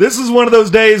This is one of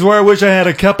those days where I wish I had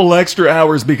a couple extra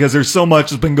hours because there's so much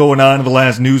that's been going on in the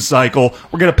last news cycle.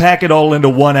 We're going to pack it all into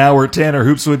 1 hour. Tanner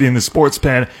Hoops with you in the Sports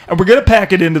Pen. And we're going to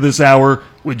pack it into this hour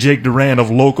with Jake Duran of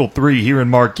Local 3 here in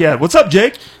Marquette. What's up,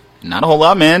 Jake? Not a whole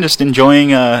lot, man. Just enjoying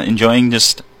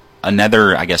just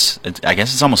another, I guess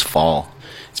it's almost fall.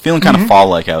 It's feeling kind of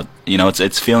fall-like out. You know,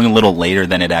 it's feeling a little later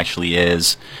than it actually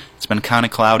is. It's been kind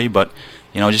of cloudy, but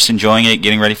just enjoying it,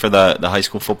 getting ready for the high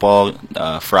school football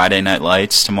Friday night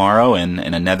lights tomorrow, and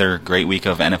another great week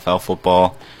of NFL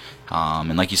football.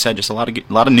 And like you said, just a lot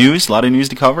of news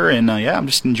to cover, and I'm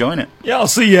just enjoying it. Yeah, I'll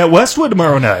see you at Westwood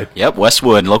tomorrow night. Yep,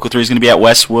 Westwood. Local 3 is going to be at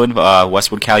Westwood.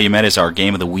 Westwood Calumet is our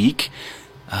game of the week.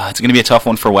 It's going to be a tough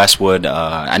one for Westwood.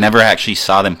 I never actually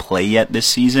saw them play yet this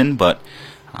season, but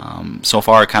so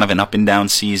far kind of an up and down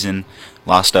season.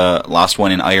 Lost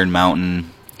one in Iron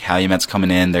Mountain. Calumet's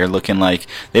coming in. They're looking like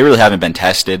they really haven't been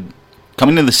tested.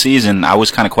 Coming into the season, I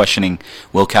was kind of questioning,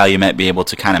 will Calumet be able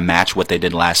to kind of match what they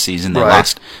did last season? I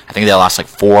think they lost like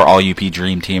 4 All-UP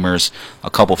Dream Teamers, a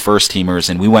couple First Teamers,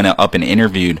 and we went up and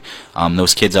interviewed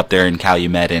those kids up there in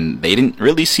Calumet, and they didn't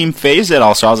really seem phased at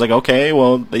all. So I was like, okay,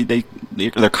 well,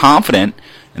 they're confident,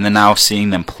 and then now seeing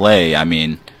them play, I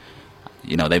mean,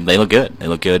 they look good. They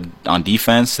look good on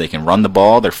defense. They can run the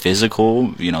ball. They're physical.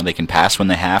 They can pass when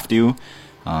they have to.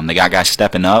 They got guys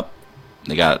stepping up.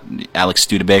 They got Alex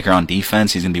Studebaker on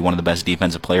defense. He's going to be one of the best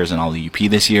defensive players in all the UP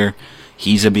this year.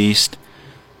 He's a beast.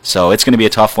 So it's going to be a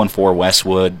tough one for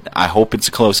Westwood. I hope it's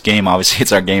a close game. Obviously,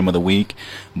 it's our game of the week.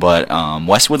 But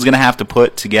Westwood's going to have to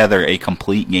put together a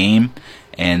complete game,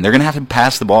 and they're going to have to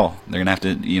pass the ball. They're going to have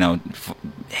to,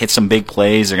 hit some big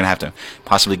plays. They're going to have to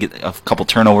possibly get a couple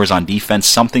turnovers on defense,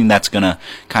 something that's going to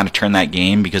kind of turn that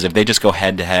game. Because if they just go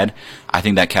head-to-head, I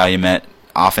think that Calumet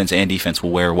offense and defense will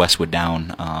wear Westwood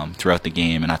down throughout the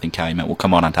game, and I think Calumet will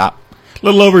come out on top. A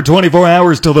little over 24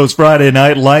 hours till those Friday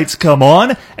night lights come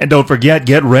on. And don't forget,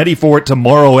 get ready for it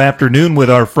tomorrow afternoon with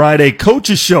our Friday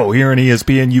Coaches Show here on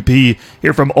ESPN UP.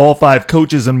 Hear from all 5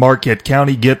 coaches in Marquette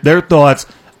County, get their thoughts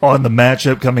on the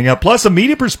matchup coming up. Plus a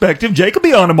media perspective. Jake will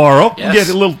be on tomorrow. Yes.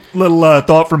 Get a little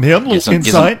thought from him, a little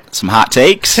insight. Some hot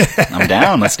takes. I'm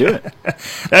down. Let's do it.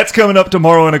 That's coming up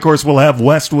tomorrow. And, of course, we'll have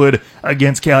Westwood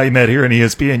against Calumet here on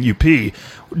ESPN UP.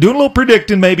 Doing a little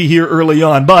predicting maybe here early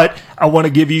on, but I want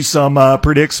to give you some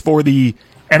predicts for the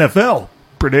NFL.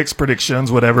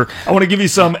 Predictions, whatever. I want to give you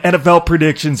some NFL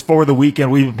predictions for the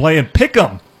weekend. We've been playing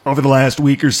Pick'em over the last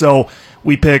week or so.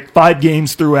 We picked 5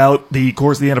 games throughout the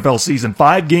course of the NFL season,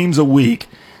 5 games a week.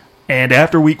 And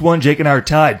after week 1, Jake and I are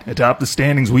tied atop the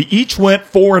standings. We each went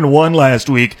 4-1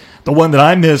 last week. The one that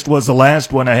I missed was the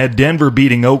last one. I had Denver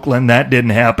beating Oakland. That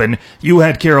didn't happen. You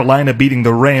had Carolina beating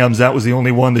the Rams. That was the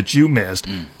only one that you missed.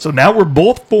 So now we're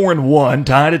both 4-1,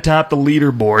 tied atop the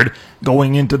leaderboard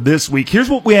going into this week. Here's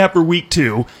what we have for week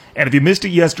 2. And if you missed it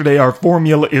yesterday, our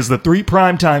formula is the 3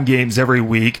 primetime games every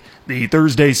week, the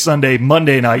Thursday, Sunday,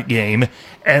 Monday night game,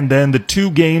 and then the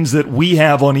 2 games that we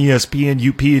have on ESPN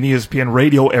UP and ESPN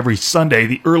Radio every Sunday,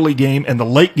 the early game and the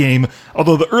late game,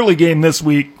 although the early game this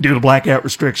week, due to blackout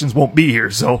restrictions, won't be here,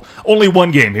 so only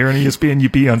 1 game here on ESPN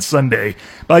UP on Sunday.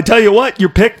 But I tell you what, your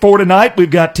pick for tonight,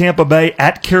 we've got Tampa Bay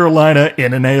at Carolina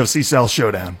in an AFC South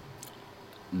showdown.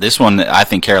 This one, I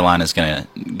think Carolina's gonna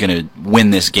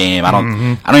win this game. I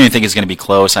don't even think it's gonna be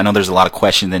close. I know there's a lot of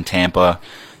questions in Tampa.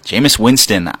 Jameis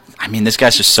Winston, I mean, this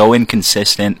guy's just so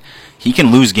inconsistent. He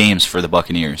can lose games for the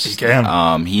Buccaneers. He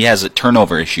can. He has a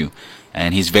turnover issue,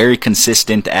 and he's very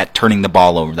consistent at turning the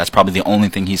ball over. That's probably the only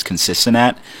thing he's consistent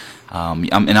at.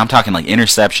 And I'm talking like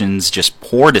interceptions, just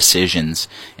poor decisions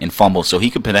and fumbles. So he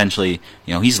could potentially,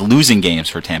 he's losing games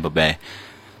for Tampa Bay.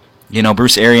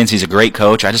 Bruce Arians, he's a great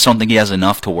coach. I just don't think he has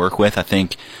enough to work with. I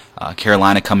think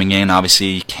Carolina coming in,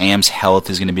 obviously Cam's health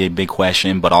is going to be a big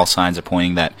question, but all signs are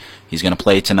pointing that he's going to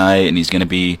play tonight, and he's not going to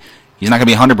be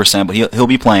 100%, but he'll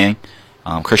be playing.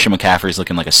 Christian McCaffrey's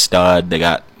looking like a stud. They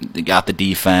got the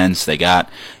defense. They got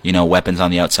weapons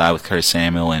on the outside with Curtis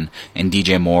Samuel and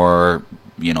DJ Moore.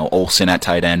 Olsen at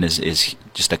tight end is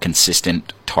just a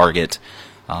consistent target.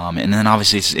 And then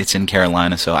obviously it's in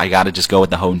Carolina, so I got to just go with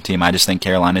the home team. I just think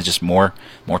Carolina's just more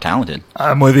talented.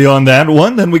 I'm with you on that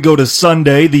one. Then we go to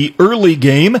Sunday, the early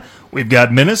game. We've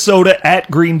got Minnesota at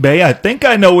Green Bay. I think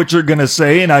I know what you're going to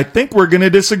say, and I think we're going to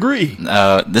disagree.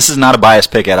 This is not a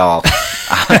biased pick at all.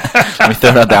 Let me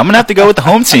throw it out there. I'm going to have to go with the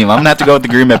home team. I'm going to have to go with the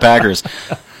Green Bay Packers.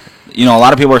 A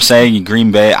lot of people are saying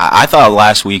Green Bay. I thought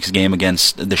last week's game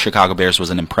against the Chicago Bears was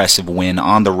an impressive win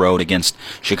on the road against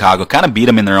Chicago. Kind of beat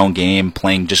them in their own game,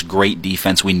 playing just great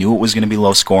defense. We knew it was going to be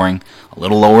low scoring, a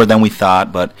little lower than we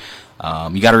thought, but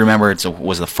You got to remember it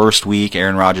was the first week.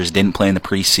 Aaron Rodgers didn't play in the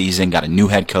preseason. Got a new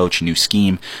head coach, new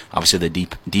scheme. Obviously, the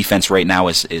defense right now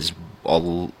is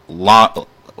a lot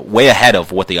way ahead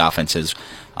of what the offense is.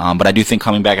 But I do think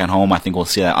coming back at home, I think we'll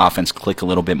see that offense click a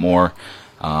little bit more.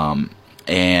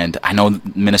 And I know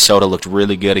Minnesota looked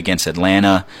really good against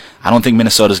Atlanta. I don't think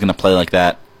Minnesota's going to play like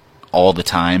that all the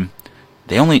time.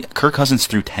 Kirk Cousins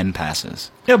threw 10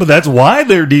 passes. Yeah, but that's why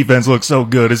their defense looks so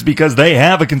good. Is because they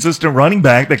have a consistent running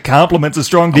back that complements a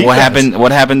strong defense.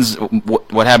 What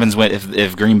happens when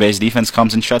if Green Bay's defense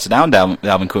comes and shuts down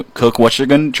Dalvin Cook? What you're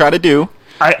going to try to do?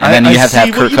 And then you have to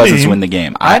have Kirk Cousins win the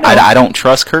game. I don't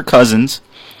trust Kirk Cousins.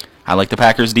 I like the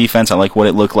Packers' defense. I like what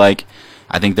it looked like.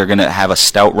 I think they're going to have a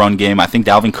stout run game. I think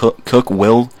Dalvin Cook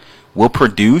will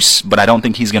produce, but I don't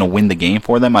think he's going to win the game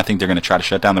for them. I think they're going to try to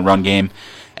shut down the run game,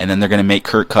 and then they're going to make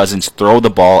Kirk Cousins throw the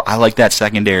ball. I like that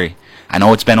secondary. I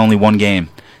know it's been only one game.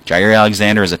 Jair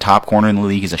Alexander is a top corner in the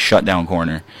league. He's a shutdown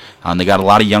corner. They got a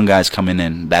lot of young guys coming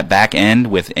in. That back end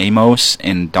with Amos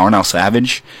and Darnell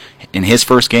Savage, in his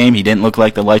first game, he didn't look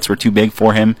like the lights were too big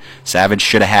for him. Savage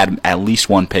should have had at least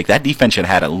one pick. That defense should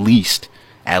have had at least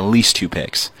 2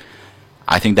 picks.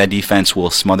 I think that defense will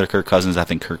smother Kirk Cousins. I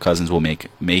think Kirk Cousins will make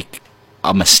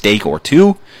a mistake or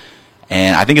two,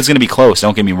 and I think it's going to be close.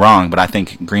 Don't get me wrong, but I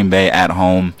think Green Bay at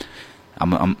home,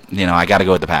 I got to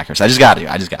go with the Packers. I just got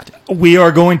to. We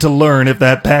are going to learn if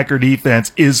that Packer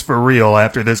defense is for real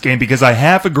after this game, because I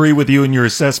half agree with you in your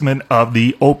assessment of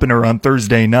the opener on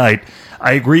Thursday night.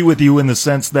 I agree with you in the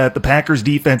sense that the Packers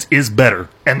defense is better,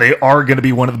 and they are going to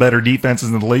be one of the better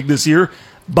defenses in the league this year,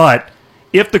 but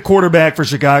if the quarterback for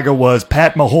Chicago was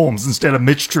Pat Mahomes instead of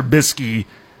Mitch Trubisky,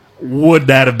 would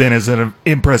that have been as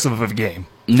impressive of a game?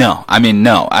 No.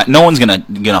 No one's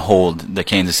gonna hold the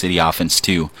Kansas City offense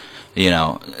to,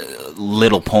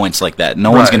 little points like that.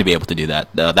 No one's going to be able to do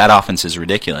that. That offense is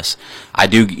ridiculous. I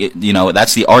do,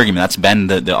 that's the argument. That's been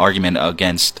the argument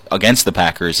against the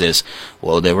Packers is,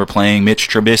 well, they were playing Mitch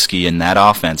Trubisky in that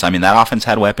offense. I mean, that offense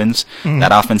had weapons. Mm-hmm.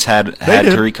 That offense had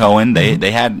Tariq Cohen.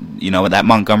 They had, that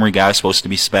Montgomery guy was supposed to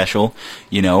be special,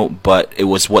 but it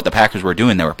was what the Packers were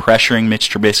doing. They were pressuring Mitch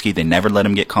Trubisky. They never let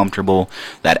him get comfortable.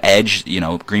 That edge,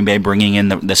 Green Bay bringing in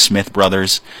the Smith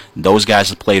brothers, those guys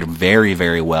have played very,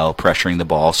 very well pressuring the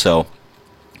ball. So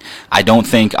I don't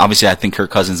think, obviously I think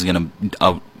Kirk Cousins is going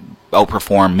to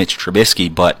outperform Mitch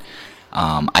Trubisky, but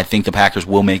I think the Packers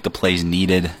will make the plays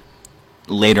needed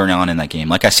later on in that game.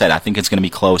 Like I said, I think it's going to be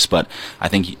close, but I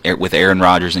think with Aaron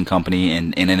Rodgers and company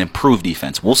and an improved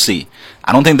defense, we'll see.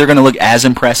 I don't think they're going to look as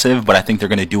impressive, but I think they're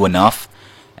going to do enough,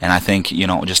 and I think,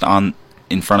 just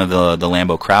in front of the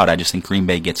Lambeau crowd, I just think Green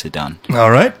Bay gets it done.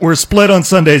 All right. We're split on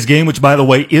Sunday's game, which, by the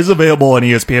way, is available on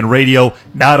ESPN Radio,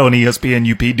 not on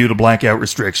ESPN UP due to blackout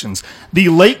restrictions. The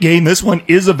late game, this one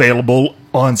is available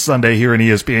on Sunday here in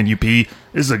ESPN UP.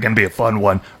 This is going to be a fun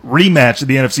one. Rematch of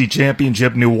the NFC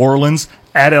Championship, New Orleans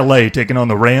at LA, taking on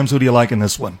the Rams. Who do you like in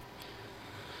this one?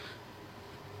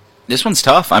 This one's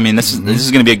tough. I mean, this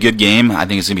is going to be a good game. I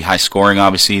think it's going to be high scoring,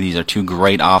 obviously. These are two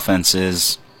great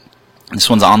offenses. This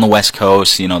one's on the West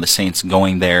Coast, the Saints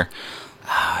going there.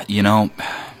 This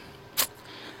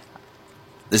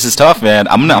is tough, man.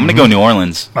 I'm gonna go New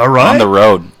Orleans. All right. On the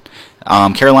road.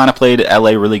 Carolina played LA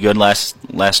really good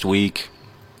last week.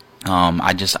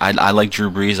 I like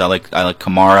Drew Brees. I like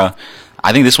Kamara.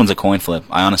 I think this one's a coin flip.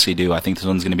 I honestly do. I think this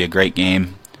one's gonna be a great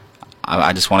game.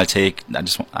 I think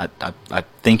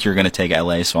you're going to take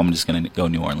LA, so I'm just going to go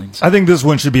New Orleans. I think this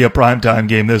one should be a primetime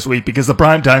game this week because the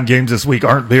primetime games this week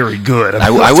aren't very good.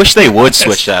 I wish they would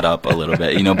switch that up a little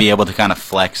bit, be able to kind of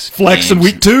flex games. In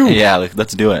week 2. Yeah,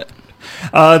 let's do it.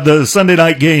 The Sunday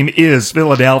night game is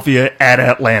Philadelphia at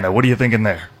Atlanta. What are you thinking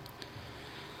there?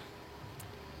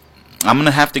 I'm going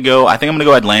to have to go, I think I'm going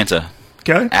to go Atlanta.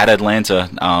 Okay. At Atlanta.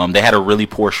 They had a really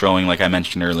poor showing, like I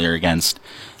mentioned earlier, against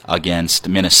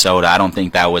Minnesota. I don't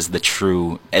think that was the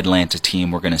true Atlanta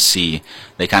team we're going to see.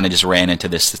 They kind of just ran into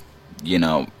this,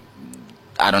 Minnesota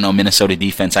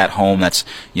defense at home. That's,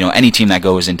 any team that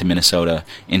goes into Minnesota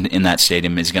in that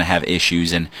stadium is going to have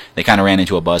issues, and they kind of ran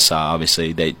into a buzzsaw.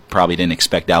 Obviously, they probably didn't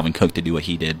expect Dalvin Cook to do what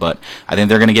he did, but I think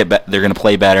they're going to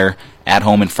play better at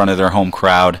home in front of their home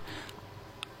crowd.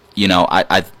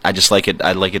 I just like it.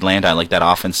 I like Atlanta. I like that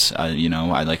offense. I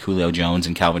like Julio Jones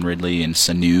and Calvin Ridley and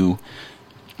Sanu.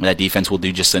 That defense will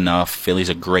do just enough. Philly's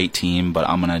a great team, but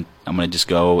I'm gonna just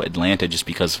go Atlanta just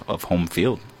because of home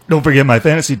field. Don't forget my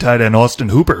fantasy tight end, Austin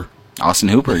Hooper.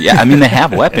 Yeah. I mean, they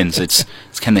have weapons. It's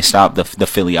can they stop the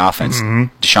Philly offense?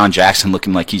 Mm-hmm. Deshaun Jackson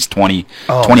looking like he's 21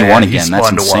 man, again.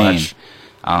 That's insane.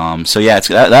 So yeah,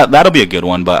 that'll be a good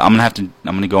one. But I'm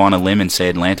gonna go on a limb and say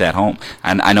Atlanta at home.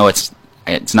 And I know it's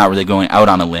not really going out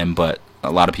on a limb, but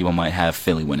a lot of people might have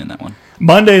Philly winning that one.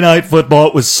 Monday Night Football,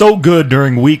 it was so good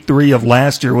during Week 3 of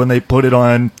last year when they put it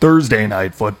on Thursday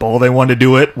Night Football. They wanted to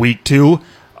do it Week 2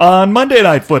 on Monday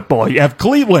Night Football. You have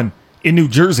Cleveland in New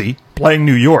Jersey playing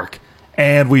New York.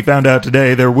 And we found out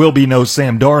today there will be no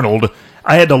Sam Darnold.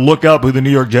 I had to look up who the New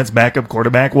York Jets backup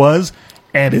quarterback was,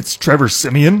 and it's Trevor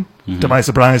Siemian, to my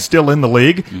surprise, still in the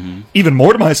league. Even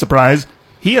more to my surprise,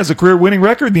 he has a career-winning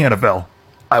record in the NFL.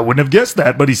 I wouldn't have guessed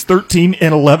that, but he's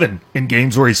 13-11 in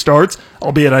games where he starts,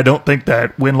 albeit I don't think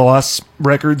that win-loss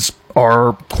records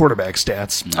are quarterback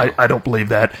stats. No. I don't believe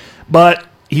that. But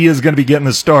he is going to be getting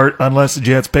the start unless the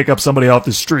Jets pick up somebody off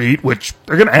the street, which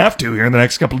they're going to have to here in the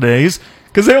next couple of days,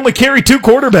 because they only carry 2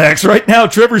 quarterbacks. Right now,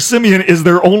 Trevor Siemian is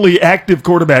their only active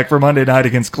quarterback for Monday night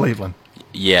against Cleveland.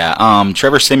 Yeah,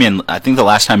 Trevor Siemian, I think the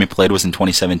last time he played was in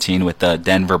 2017 with the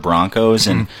Denver Broncos,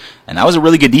 and that was a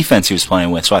really good defense he was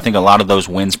playing with. So I think a lot of those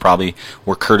wins probably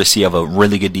were courtesy of a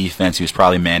really good defense. He was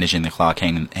probably managing the clock,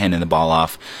 handing the ball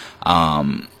off.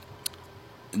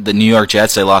 The New York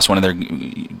Jets, they lost one of their,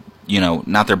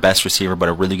 not their best receiver, but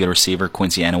a really good receiver,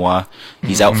 Quincy Enunwa.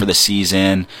 He's out for the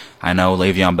season. I know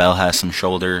Le'Veon Bell has some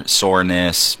shoulder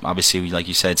soreness. Obviously, like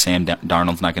you said, Sam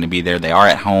Darnold's not going to be there. They are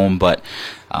at home, but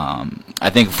I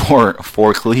think for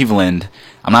Cleveland,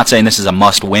 I'm not saying this is a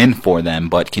must-win for them,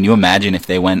 but can you imagine if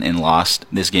they went and lost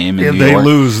this game in New York? If they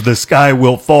lose, the sky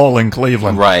will fall in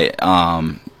Cleveland. Right.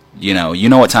 You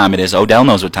know what time it is. Odell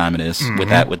knows what time it is with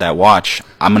that watch.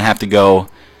 I'm going to have to go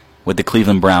with the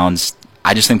Cleveland Browns.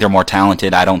 I just think they're more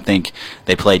talented. I don't think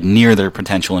they played near their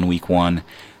potential in Week 1.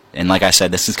 And like I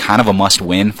said, this is kind of a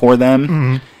must-win for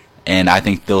them. And I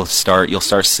think you'll start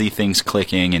to see things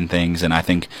clicking and things, and I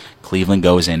think Cleveland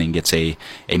goes in and gets a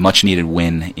much-needed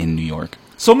win in New York.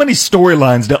 So many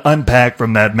storylines to unpack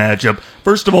from that matchup.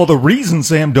 First of all, the reason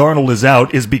Sam Darnold is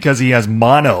out is because he has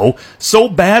mono, so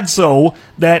bad so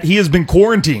that he has been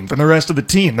quarantined from the rest of the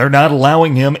team. They're not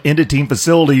allowing him into team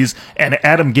facilities, and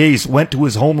Adam Gase went to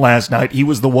his home last night. He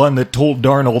was the one that told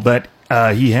Darnold that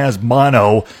he has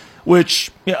mono,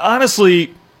 which,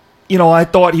 honestly, I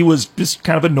thought he was just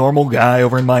kind of a normal guy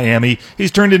over in Miami. He's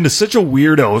turned into such a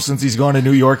weirdo since he's gone to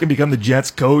New York and become the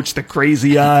Jets coach. The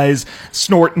crazy eyes,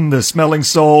 snorting the smelling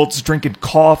salts, drinking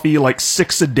coffee like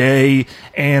 6 a day,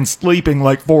 and sleeping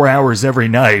like 4 hours every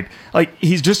night. Like,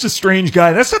 he's just a strange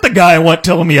guy. That's not the guy I want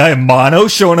telling me I have mono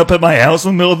showing up at my house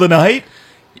in the middle of the night.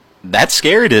 That's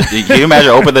scary. Can you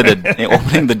imagine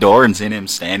opening the door and seeing him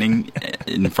standing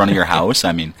in front of your house?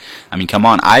 I mean, come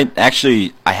on. I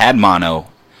had mono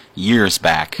years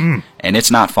back, and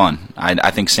it's not fun. I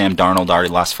think Sam Darnold already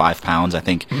lost 5 pounds. I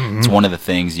think it's one of the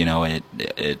things, I'm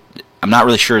not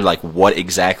really sure like what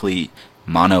exactly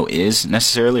mono is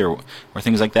necessarily or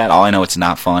things like that. All I know, it's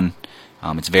not fun.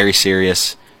 It's very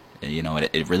serious.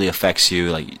 It really affects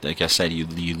you. Like I said, you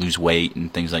lose weight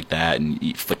and things like that,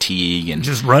 and fatigue and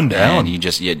just run down. And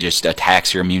it just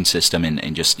attacks your immune system, and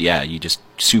you just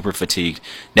super fatigued.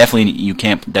 You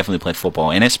can't play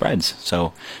football, and it spreads.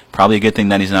 So probably a good thing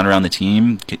that he's not around the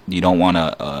team. You don't want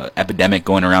a epidemic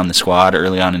going around the squad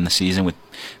early on in the season with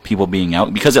people being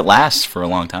out, because it lasts for a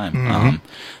long time.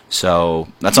 So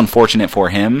that's unfortunate for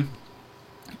him,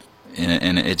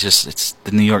 and it's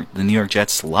the New York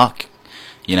Jets' luck.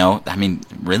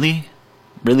 Really?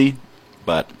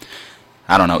 But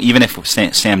I don't know. Even if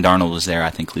Sam Darnold was there, I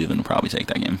think Cleveland would probably take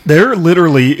that game. There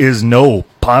literally is no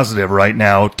positive right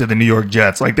now to the New York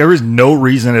Jets. Like, there is no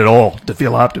reason at all to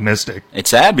feel optimistic.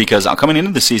 It's sad because coming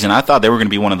into the season, I thought they were going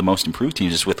to be one of the most improved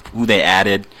teams just with who they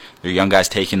added, their young guys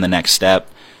taking the next step.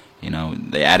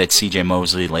 They added C.J.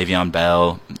 Mosley, Le'Veon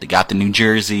Bell. They got the New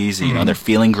Jerseys. They're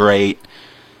feeling great.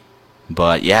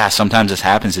 But yeah, sometimes this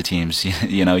happens to teams.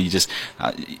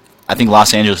 I think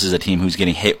Los Angeles is a team who's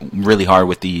getting hit really hard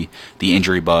with the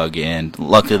injury bug, and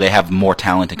luckily they have more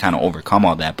talent to kind of overcome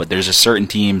all that. But there's just certain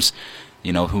teams,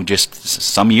 who just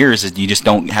some years you just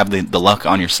don't have the luck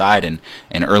on your side, and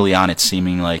early on it's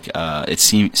seeming like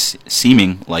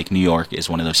New York is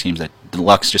one of those teams that the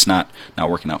luck's just not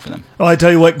working out for them. Well, I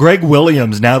tell you what, Greg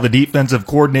Williams, now the defensive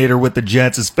coordinator with the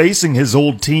Jets, is facing his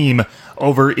old team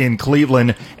over in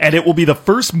Cleveland, and it will be the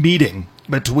first meeting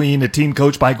between a team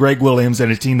coached by Greg Williams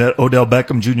and a team that Odell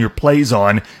Beckham Jr. plays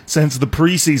on since the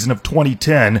preseason of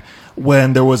 2010,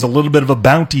 when there was a little bit of a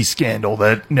bounty scandal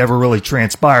that never really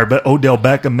transpired. But Odell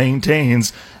Beckham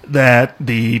maintains that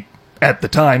at the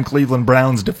time, Cleveland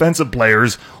Browns defensive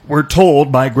players were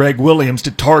told by Greg Williams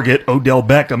to target Odell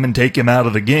Beckham and take him out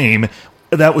of the game.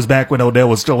 That was back when Odell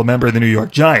was still a member of the New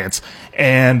York Giants.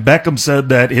 And Beckham said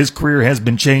that his career has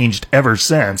been changed ever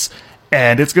since.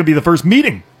 And it's going to be the first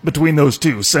meeting between those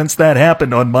two since that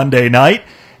happened on Monday night.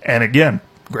 And again,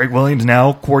 Greg Williams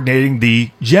now coordinating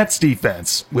the Jets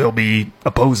defense, will be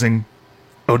opposing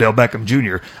Odell Beckham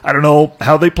Jr. I don't know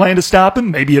how they plan to stop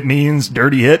him. Maybe it means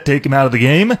dirty hit, take him out of the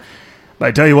game. But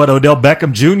I tell you what, Odell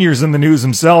Beckham Jr. is in the news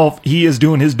himself. He is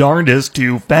doing his darndest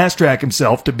to fast-track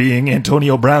himself to being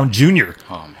Antonio Brown Jr.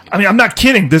 I mean, I'm not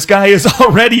kidding. This guy is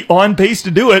already on pace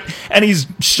to do it, and he's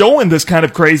showing this kind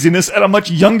of craziness at a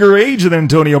much younger age than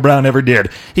Antonio Brown ever did.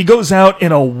 He goes out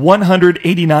in a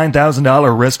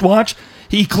 $189,000 wristwatch.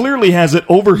 He clearly has it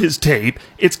over his tape.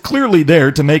 It's clearly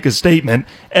there to make a statement.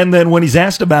 And then when he's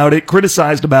asked about it,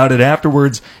 criticized about it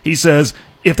afterwards, he says,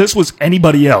 if this was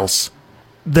anybody else,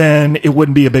 then it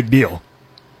wouldn't be a big deal.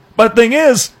 But the thing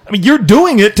is, I mean, you're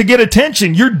doing it to get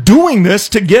attention. You're doing this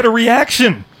to get a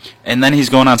reaction. And then he's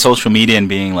going on social media and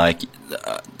being like,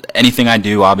 anything I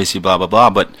do, obviously, blah, blah, blah.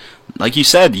 But like you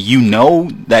said, you know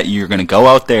that you're going to go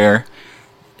out there.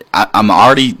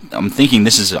 I'm thinking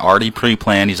this is already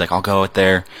pre-planned. He's like, I'll go out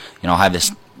there, I'll have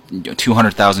this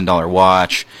 $200,000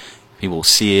 watch. People will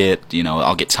see it,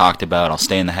 I'll get talked about. I'll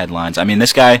stay in the headlines. I mean,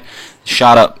 this guy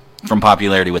shot up from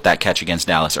popularity with that catch against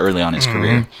Dallas early on in his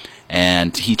career,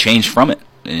 and he changed from it.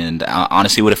 And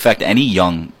honestly, would affect any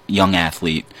young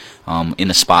athlete in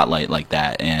the spotlight like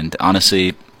that. And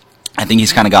honestly, I think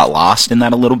he's kind of got lost in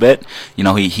that a little bit.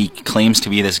 He claims to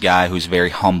be this guy who's very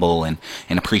humble and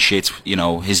appreciates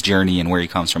his journey and where he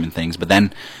comes from and things. But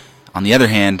then, on the other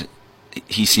hand,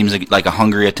 he seems like a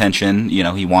hungry attention.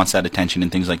 He wants that attention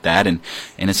and things like that. And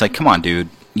it's like, come on, dude.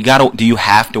 Do you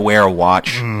have to wear a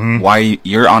watch? Why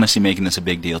you're honestly making this a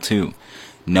big deal too,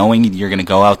 knowing you're going to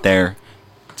go out there,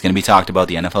 it's going to be talked about.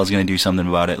 The NFL is going to do something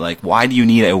about it. Like, why do you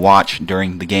need a watch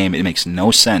during the game? It makes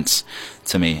no sense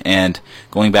to me. And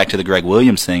going back to the Greg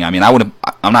Williams thing, I mean,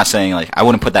 I'm not saying I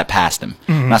wouldn't put that past him.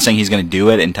 I'm not saying he's going to do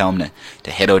it and tell him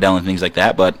to hit Odell and things like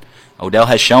that. But Odell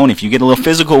has shown if you get a little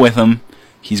physical with him,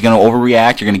 he's going to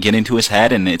overreact. You're going to get into his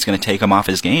head, and it's going to take him off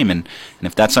his game. And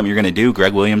if that's something you're going to do,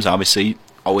 Greg Williams obviously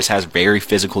always has very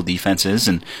physical defenses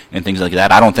and things like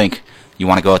that. I don't think you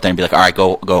want to go out there and be like, all right,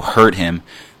 go hurt him.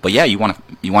 But yeah, you want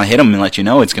to hit him and let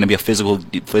it's going to be a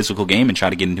physical game and try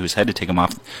to get into his head to take him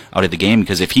out of the game,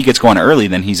 because if he gets going early,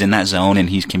 then he's in that zone and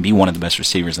he can be one of the best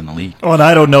receivers in the league. Well, and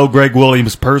I don't know Greg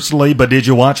Williams personally, but did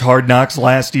you watch Hard Knocks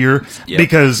last year? Yep.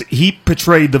 Because he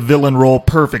portrayed the villain role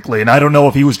perfectly, and I don't know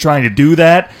if he was trying to do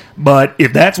that, but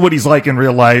if that's what he's like in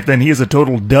real life, then he is a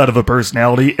total dud of a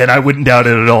personality, and I wouldn't doubt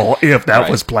it at all if that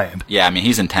was planned. Yeah, I mean,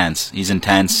 he's intense. He's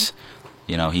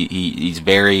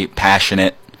very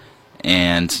passionate.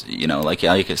 And, like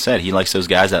I said, he likes those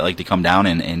guys that like to come down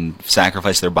and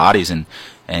sacrifice their bodies. And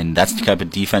that's the type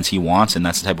of defense he wants, and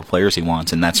that's the type of players he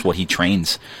wants, and that's what he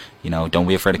trains. Don't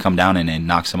be afraid to come down and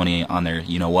knock somebody on their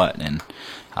you-know-what. And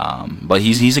but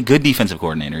he's a good defensive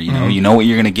coordinator. You know what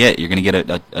you're going to get. You're going to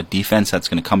get a defense that's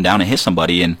going to come down and hit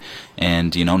somebody and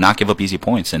not give up easy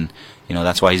points. And,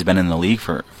 that's why he's been in the league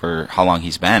for how long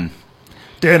he's been.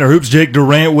 Tanner Hoops, Jake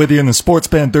Durant with you in the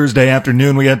SportsPen Thursday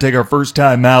afternoon. We got to take our first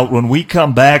time out. When we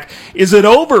come back, is it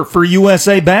over for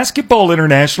USA basketball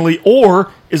internationally,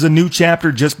 or is a new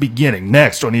chapter just beginning?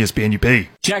 Next on ESPN UP.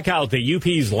 Check out the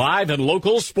UP's live and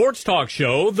local sports talk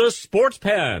show, The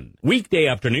SportsPen. Weekday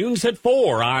afternoons at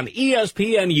 4 on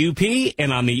ESPN UP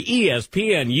and on the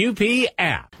ESPN UP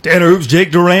app. Tanner Hoops,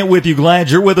 Jake Durant with you. Glad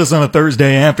you're with us on a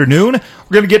Thursday afternoon.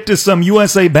 We're going to get to some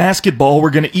USA basketball. We're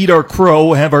going to eat our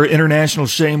crow, have our international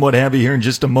shame, what have you, here in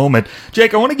just a moment.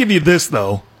 Jake, I want to give you this,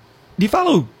 though. Do you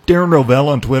follow Darren Rovell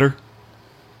on Twitter?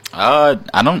 I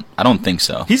don't think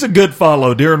so. He's a good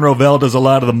follow. Darren Rovell does a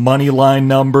lot of the money line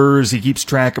numbers. He keeps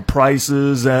track of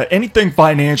prices. Anything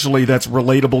financially that's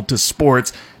relatable to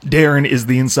sports, Darren is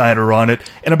the insider on it.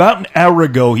 And about an hour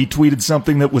ago, he tweeted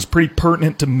something that was pretty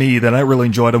pertinent to me that I really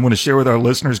enjoyed. I'm going to share with our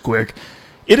listeners quick.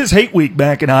 It is hate week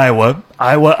back in Iowa.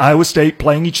 Iowa State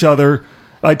playing each other.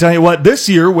 I tell you what, this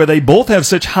year, where they both have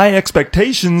such high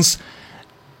expectations,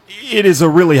 it is a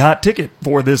really hot ticket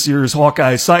for this year's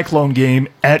Hawkeye Cyclone game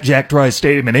at Jack Trice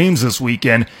Stadium in Ames this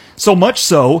weekend. So much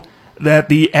so that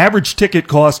the average ticket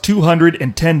costs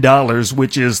 $210,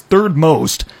 which is third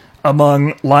most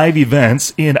among live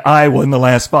events in Iowa in the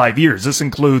last 5 years. This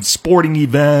includes sporting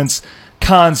events,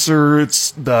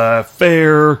 concerts, the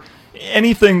fair,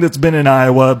 anything that's been in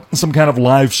Iowa, some kind of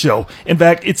live show. In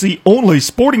fact, it's the only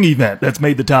sporting event that's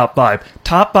made the top 5.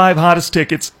 Top 5 hottest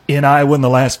tickets in Iowa in the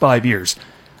last 5 years.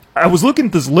 I was looking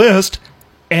at this list,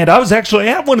 and I was actually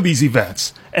at one of these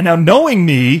events. And now, knowing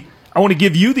me, I want to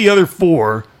give you the other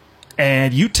 4,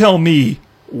 and you tell me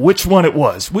which one it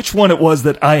was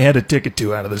that I had a ticket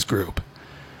to out of this group.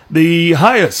 The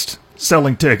highest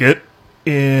selling ticket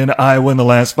in Iowa in the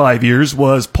last 5 years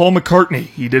was Paul McCartney.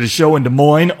 He did a show in Des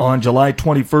Moines on July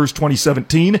 21st,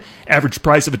 2017. Average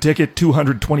price of a ticket,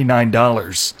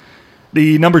 $229.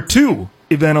 The number 2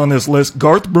 event on this list,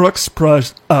 Garth Brooks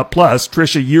plus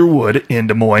Trisha Yearwood in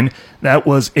Des Moines. That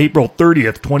was April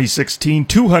 30th, 2016.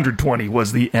 $220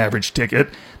 was the average ticket.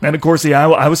 Then, of course, the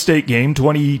Iowa State game,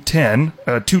 210,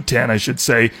 I should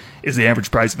say, is the average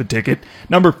price of a ticket.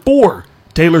 Number 4,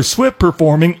 Taylor Swift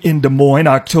performing in Des Moines,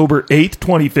 October 8th,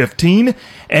 2015.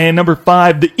 And number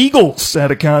 5, the Eagles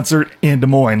at a concert in Des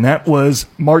Moines. That was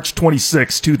March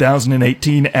 26,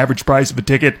 2018. Average price of a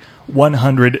ticket,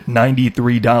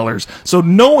 $193. So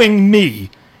knowing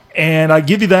me, and I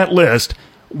give you that list,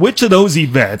 which of those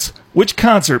events, which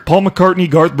concert, Paul McCartney,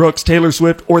 Garth Brooks, Taylor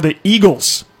Swift, or the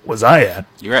Eagles was I at?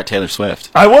 You're at Taylor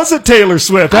Swift. I was at Taylor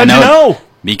Swift. How'd you know?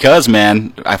 Because,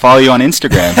 man, I follow you on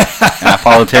Instagram, and I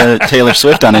follow Taylor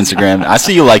Swift on Instagram. I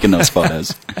see you liking those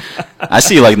photos.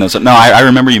 No, I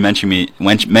remember you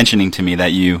mentioning to me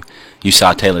that you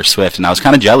saw Taylor Swift, and I was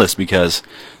kind of jealous because,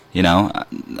 you know,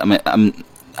 I'm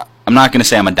not going to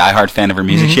say I'm a diehard fan of her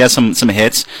music. Mm-hmm. She has some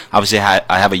hits. Obviously,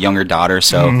 I have a younger daughter,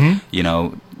 so, you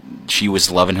know, she was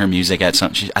loving her music at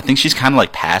some. I think she's kind of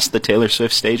like past the Taylor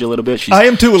Swift stage a little bit. I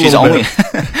am too a little bit.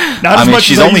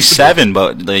 She's only 7,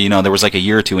 but you know there was like a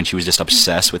year or two when she was just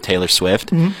obsessed with Taylor Swift.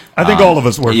 Mm-hmm. I think all of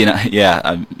us were. You know,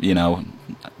 yeah, you know,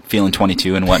 feeling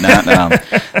 22 and whatnot.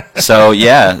 So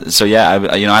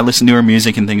I listen to her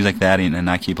music and things like that, and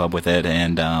I keep up with it,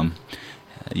 and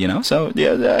you know, so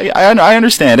yeah, I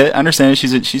understand it.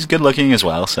 She's good looking as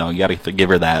well, so you got to give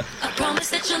her that. I promise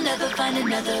that you'll never find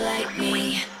another like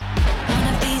me.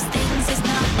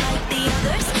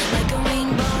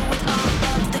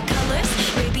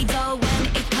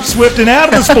 Swifting out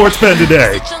of the sports pen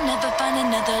today.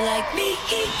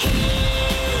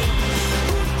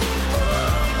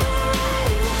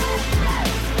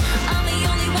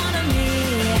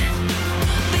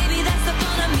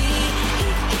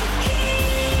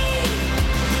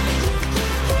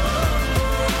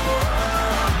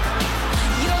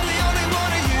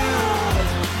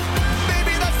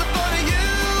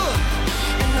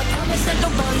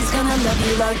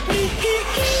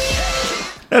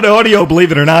 That audio,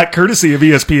 believe it or not, courtesy of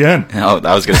ESPN. Oh,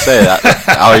 I was going to say that.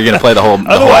 Are you going to play the whole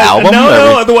album?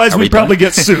 No, otherwise we'd probably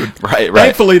get sued. Right.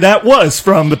 Thankfully, that was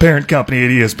from the parent company at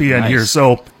ESPN here,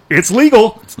 so it's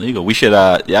legal. It's legal. We should,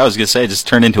 I was going to say, just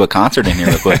turn into a concert in here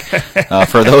real quick.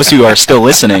 For those who are still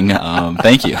listening,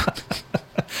 thank you.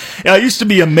 Yeah, I used to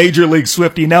be a major league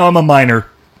Swiftie. Now I'm a minor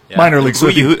league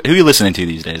Swiftie. Who are you listening to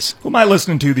these days? Who am I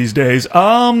listening to these days?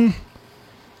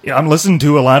 Yeah, I'm listening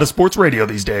to a lot of sports radio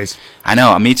these days. I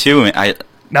know, me too.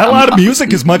 Not a lot of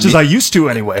music as much as I used to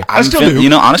anyway. I still do. You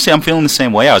know, honestly, I'm feeling the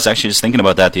same way. I was actually just thinking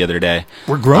about that the other day.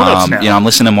 We're grown-ups now. You know, I'm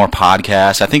listening to more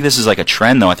podcasts. I think this is like a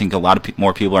trend, though. I think a lot of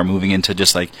more people are moving into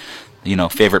just like, you know,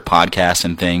 favorite podcasts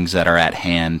and things that are at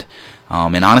hand.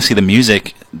 And honestly, the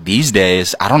music these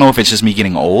days, I don't know if it's just me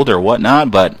getting old or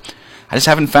whatnot, but I just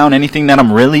haven't found anything that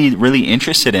I'm really, really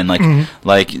interested in. Like,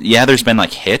 yeah, there's been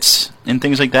like hits and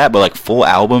things like that, but like full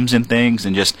albums and things,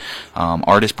 and just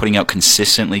artists putting out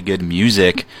consistently good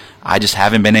music. I just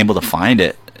haven't been able to find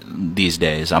it these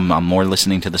days. I'm more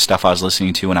listening to the stuff I was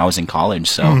listening to when I was in college.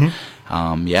 So,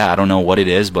 yeah, I don't know what it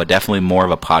is, but definitely more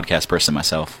of a podcast person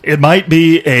myself. It might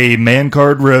be a man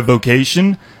card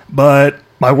revocation, but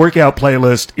my workout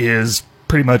playlist is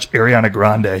pretty much Ariana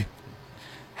Grande.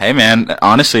 Hey man,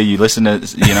 honestly, you listen to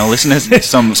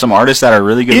some artists that are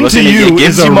really good. Into You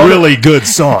is a really good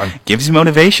song. Gives you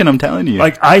motivation, I'm telling you.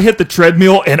 Like, I hit the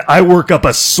treadmill and I work up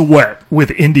a sweat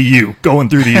with Into You going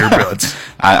through the earbuds.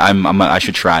 I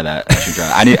should try that.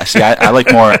 I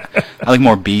like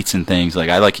more beats and things. Like,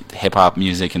 I like hip hop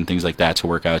music and things like that to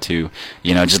work out to,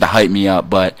 you know, just to hype me up.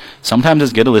 But sometimes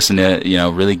it's good to listen to, you know,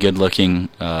 really good looking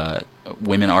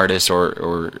women artists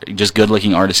or just good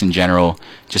looking artists in general,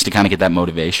 just to kind of get that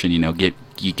motivation. You know,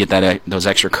 you get that those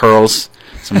extra curls.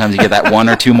 Sometimes you get that one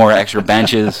or two more extra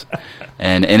benches,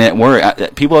 and it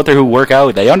work. People out there who work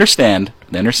out, they understand.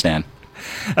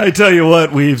 I tell you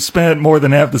what, we've spent more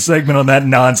than half the segment on that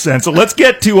nonsense. So let's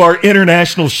get to our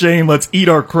international shame. Let's eat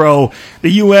our crow.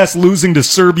 The U.S. losing to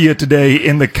Serbia today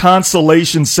in the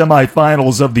consolation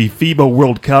semifinals of the FIBA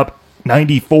World Cup.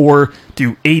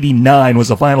 94-89 was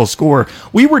the final score.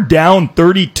 We were down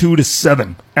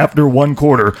 32-7 after one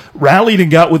quarter, rallied and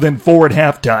got within 4 at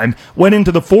halftime, went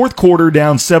into the fourth quarter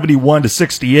down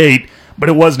 71-68, but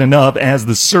it wasn't enough as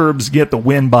the Serbs get the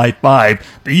win by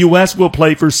 5. The U.S. will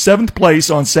play for 7th place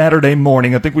on Saturday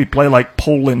morning. I think we play like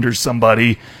Poland or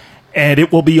somebody, and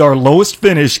it will be our lowest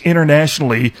finish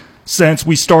internationally since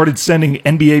we started sending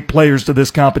NBA players to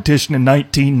this competition in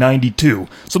 1992.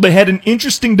 So they had an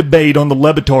interesting debate on the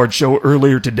Le Batard show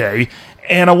earlier today,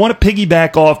 and I want to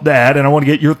piggyback off that, and I want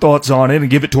to get your thoughts on it and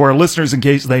give it to our listeners in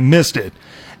case they missed it.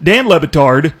 Dan Le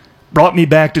Batard brought me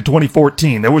back to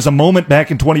 2014. There was a moment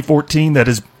back in 2014 that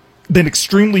has been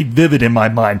extremely vivid in my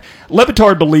mind. Le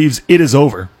Batard believes it is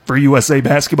over for USA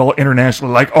basketball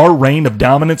internationally. Like, our reign of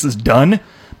dominance is done,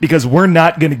 because we're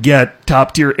not going to get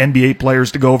top-tier NBA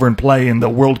players to go over and play in the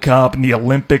World Cup and the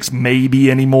Olympics maybe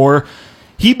anymore.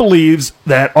 He believes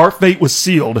that our fate was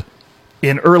sealed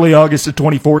in early August of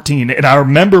 2014, and I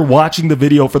remember watching the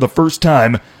video for the first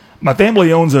time. My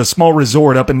family owns a small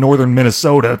resort up in northern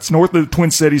Minnesota. It's north of the Twin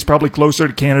Cities, probably closer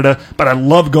to Canada, but I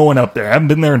love going up there. I haven't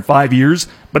been there in 5 years,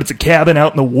 but it's a cabin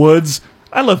out in the woods.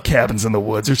 I love cabins in the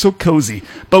woods. They're so cozy.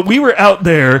 But we were out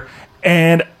there,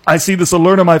 and I see this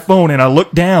alert on my phone, and I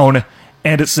look down,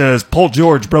 and it says, Paul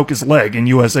George broke his leg in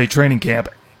USA training camp.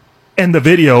 And the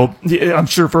video, I'm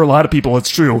sure for a lot of people it's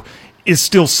true, is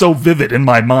still so vivid in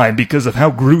my mind because of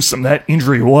how gruesome that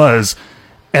injury was.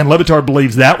 And Le Batard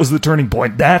believes that was the turning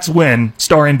point. That's when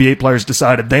star NBA players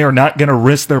decided they are not going to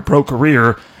risk their pro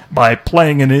career by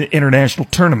playing in an international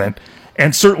tournament.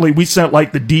 And certainly we sent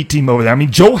like the D team over there. I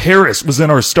mean, Joe Harris was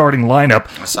in our starting lineup.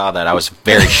 I saw that. I was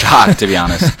very shocked, to be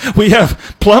honest. We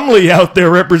have Plumlee out there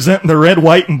representing the red,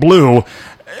 white, and blue.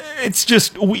 It's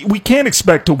just, we can't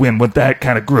expect to win with that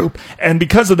kind of group. And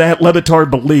because of that, Le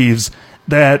Batard believes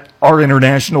that our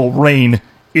international reign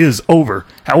is over.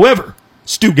 However,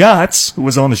 Stu Gatz, who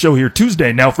was on the show here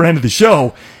Tuesday, now friend of the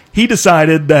show, he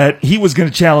decided that he was going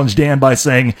to challenge Dan by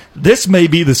saying, this may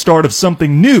be the start of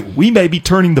something new. We may be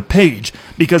turning the page.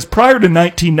 Because prior to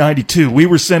 1992, we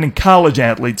were sending college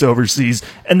athletes overseas,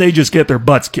 and they just get their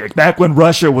butts kicked. Back when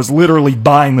Russia was literally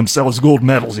buying themselves gold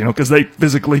medals, because they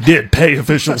physically did pay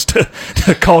officials to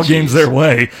call games their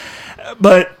way.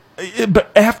 But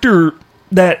after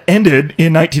that ended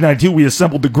in 1992, we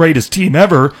assembled the greatest team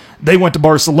ever. They went to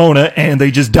Barcelona, and they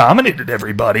just dominated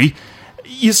everybody.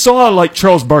 You saw, like,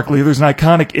 Charles Barkley. There's an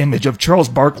iconic image of Charles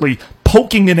Barkley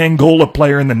poking an Angola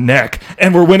player in the neck,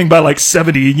 and we're winning by like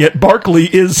 70, and yet Barkley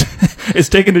is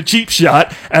taking a cheap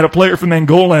shot at a player from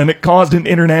Angola, and it caused an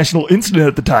international incident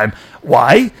at the time.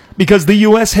 Why? Because the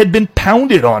U.S. had been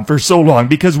pounded on for so long,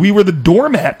 because we were the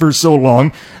doormat for so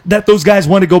long, that those guys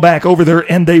wanted to go back over there,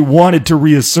 and they wanted to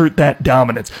reassert that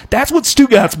dominance. That's what Stu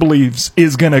Gatz believes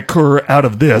is going to occur out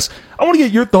of this. I want to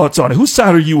get your thoughts on it. Whose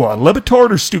side are you on, Le Batard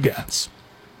or Stu Gatz?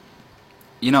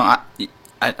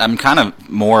 I'm kind of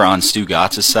more on Stu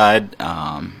Gatz's side,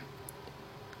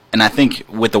 and I think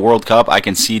with the World Cup, I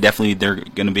can see definitely they're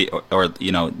going to be,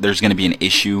 there's going to be an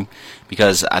issue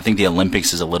because I think the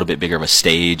Olympics is a little bit bigger of a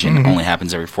stage and it only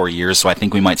happens every 4 years. So I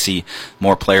think we might see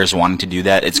more players wanting to do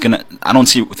that. I don't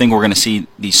think we're going to see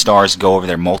these stars go over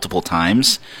there multiple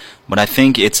times, but I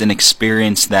think it's an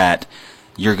experience that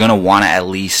you're going to want to at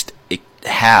least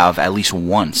have at least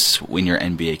once in your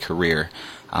NBA career.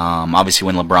 Obviously,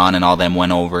 when LeBron and all them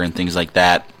went over and things like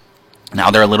that, now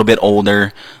they're a little bit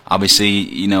older.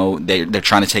 Obviously, they're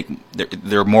trying to take.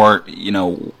 They're more,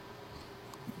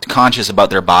 conscious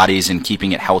about their bodies and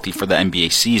keeping it healthy for the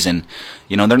NBA season.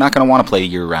 They're not going to want to play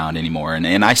year round anymore,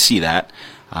 and I see that.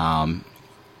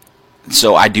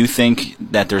 So I do think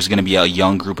that there's going to be a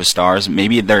young group of stars.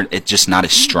 Maybe it's just not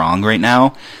as strong right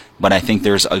now, but I think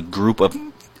there's a group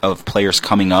of players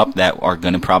coming up that are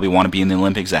going to probably want to be in the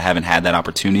Olympics that haven't had that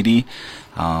opportunity,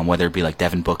 whether it be like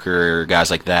Devin Booker or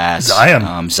guys like that.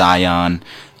 Zion.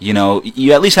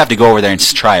 You at least have to go over there and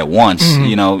try it once.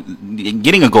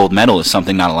 Getting a gold medal is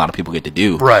something not a lot of people get to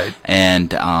do. Right. And,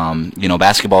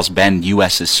 basketball's been the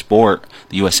USA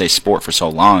sport for so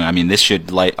long. I mean, this should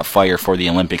light a fire for the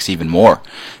Olympics even more.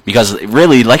 Because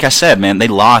really, like I said, man, they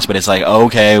lost, but it's like,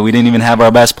 okay, we didn't even have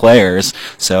our best players,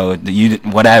 so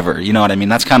whatever. You know what I mean?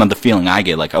 That's kind of the feeling I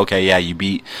get. Like, okay, yeah, you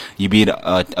beat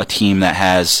a team that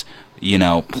has,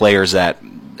 players that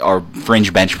are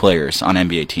fringe bench players on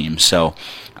NBA teams. So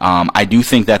I do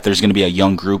think that there's going to be a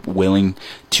young group willing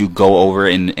to go over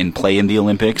and play in the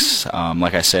Olympics.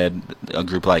 Like I said, a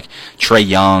group like Trae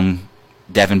Young,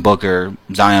 Devin Booker,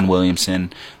 Zion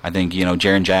Williamson. I think,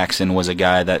 Jaren Jackson was a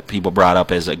guy that people brought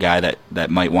up as a guy that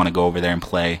might want to go over there and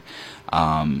play.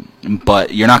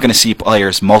 But you're not going to see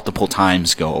players multiple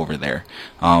times go over there.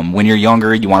 When you're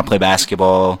younger, you want to play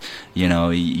basketball. You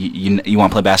want to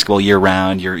play basketball year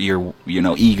round. You're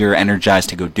eager, energized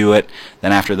to go do it.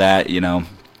 Then after that, you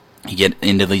get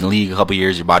into the league a couple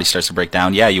years, your body starts to break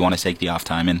down. Yeah, you want to take the off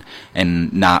time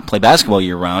and not play basketball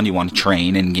year round. You want to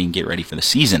train and get ready for the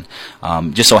season.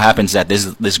 Just so happens that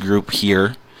this group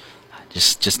here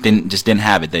just didn't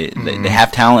have it. They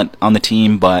have talent on the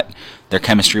team, but their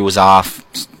chemistry was off.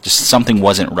 Just something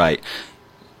wasn't right.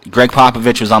 Greg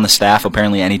Popovich was on the staff.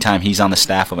 Apparently, anytime he's on the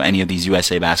staff of any of these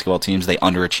USA basketball teams, they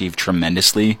underachieve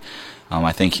tremendously.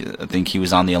 I think he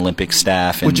was on the Olympic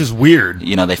staff, and, which is weird.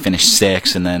 You know, they finished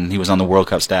 6th, and then he was on the World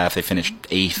Cup staff. They finished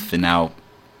 8th, and now,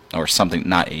 or something,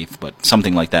 not 8th, but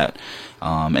something like that.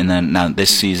 And then now this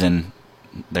season,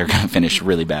 they're going to finish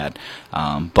really bad.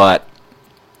 But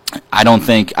I don't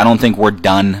think we're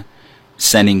done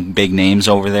sending big names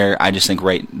over there. I just think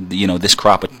this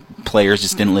crop of players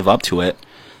just didn't live up to it.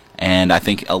 And I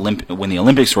think when the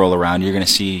Olympics roll around, you're going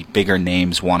to see bigger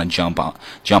names want to jump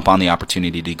on the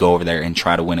opportunity to go over there and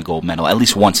try to win a gold medal at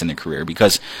least once in their career.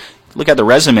 Because look at the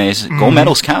resumes, gold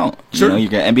medals count. Sure. You know, you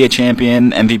get NBA champion,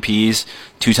 MVPs,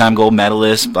 2-time gold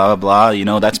medalists, blah blah blah. You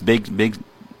know, that's big, big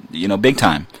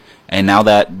time. And now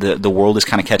that the world is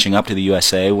kind of catching up to the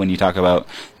USA, when you talk about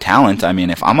talent, I mean,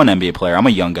 if I'm an NBA player, I'm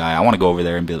a young guy, I want to go over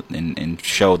there and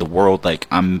show the world like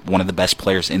I'm one of the best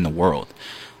players in the world.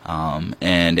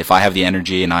 And if I have the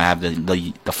energy and I have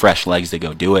the fresh legs to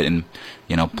go do it and,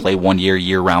 you know, play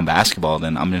year-round basketball,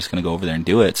 then I'm just going to go over there and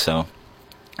do it. So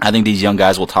I think these young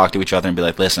guys will talk to each other and be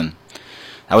like, listen,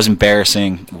 that was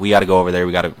embarrassing. We got to go over there.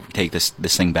 We got to take this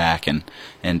thing back. And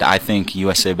I think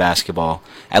USA basketball,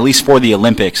 at least for the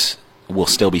Olympics, will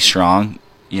still be strong.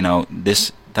 You know,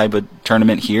 this type of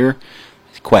tournament here,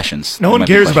 questions. No one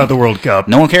cares about the World Cup.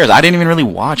 No one cares. I didn't even really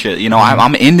watch it. You know,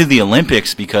 I'm into the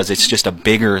Olympics because it's just a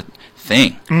bigger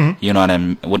thing. Mm-hmm. You know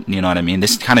what I mean?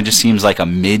 This kind of just seems like a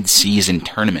mid-season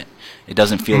tournament. It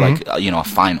doesn't feel like a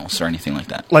finals or anything like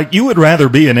that. Like you would rather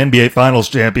be an NBA Finals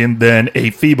champion than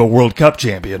a FIBA World Cup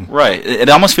champion. Right. It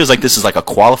almost feels like this is like a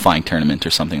qualifying tournament or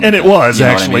something. And like it was, you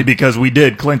know actually, what I mean? because we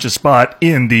did clinch a spot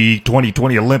in the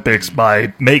 2020 Olympics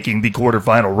by making the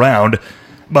quarterfinal round.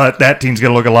 But that team's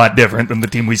going to look a lot different than the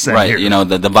team we sent here. Right. You know,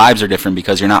 the vibes are different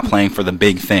because you're not playing for the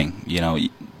big thing. You know,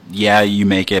 yeah, you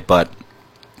make it, but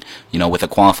you know, with a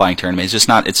qualifying tournament, it's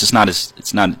not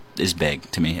as big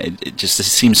to me. It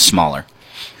seems smaller.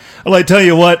 Well, I tell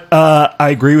you what, I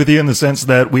agree with you in the sense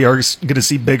that we are going to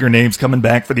see bigger names coming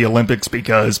back for the Olympics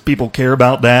because people care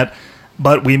about that,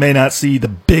 but we may not see the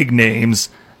big names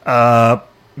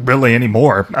really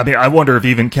anymore. I mean, I wonder if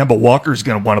even Kemba Walker's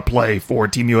going to want to play for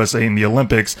Team USA in the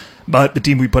Olympics, but the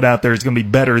team we put out there is going to be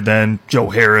better than Joe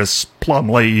Harris,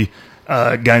 Plumlee,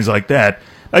 guys like that.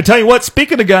 I tell you what,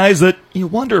 speaking of guys that you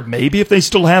wonder maybe if they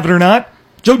still have it or not,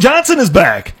 Joe Johnson is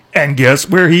back. And guess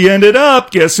where he ended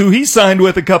up? Guess who he signed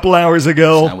with a couple hours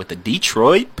ago? Signed with the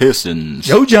Detroit Pistons.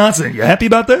 Joe Johnson. You happy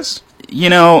about this? You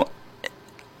know,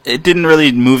 it didn't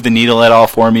really move the needle at all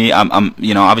for me. I'm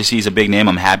you know, obviously he's a big name.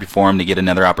 I'm happy for him to get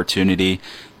another opportunity.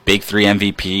 Big 3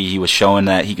 MVP. He was showing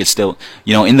that he could still,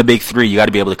 you know, in the Big 3, you got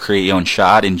to be able to create your own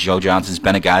shot. And Joe Johnson's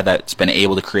been a guy that's been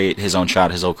able to create his own shot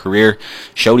his whole career.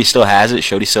 Showed he still has it.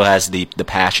 Showed he still has the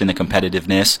passion, the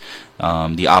competitiveness,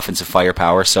 the offensive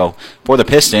firepower. So for the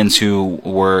Pistons, who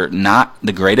were not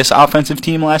the greatest offensive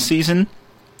team last season,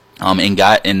 and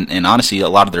honestly, a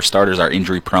lot of their starters are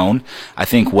injury prone. I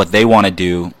think what they want to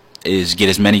do is get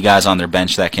as many guys on their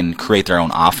bench that can create their own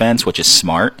offense, which is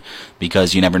smart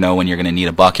because you never know when you're going to need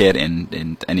a bucket,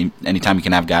 and anytime you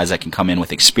can have guys that can come in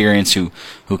with experience who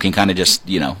can kind of just,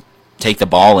 you know, take the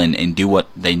ball and do what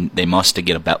they must to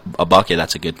get a bucket,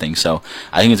 that's a good thing. So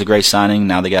I think it's a great signing.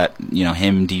 Now they got, you know,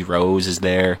 him, D Rose is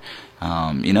there.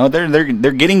 You know, they're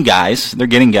getting guys. They're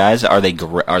getting guys. Are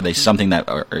they something that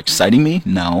are exciting me?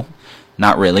 No.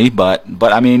 Not really, but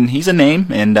I mean, he's a name,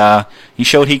 and he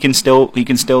showed he can still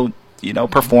you know,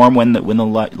 perform when the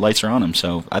lights are on him.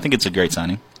 So I think it's a great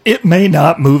signing. It may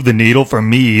not move the needle for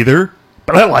me either,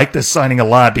 but I like this signing a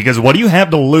lot because what do you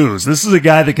have to lose? This is a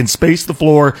guy that can space the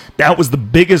floor. That was the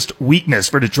biggest weakness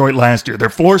for Detroit last year. Their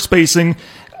floor spacing,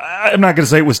 I'm not going to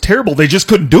say it was terrible. They just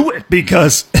couldn't do it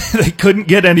because they couldn't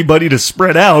get anybody to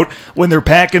spread out when they're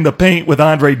packing the paint with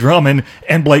Andre Drummond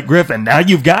and Blake Griffin. Now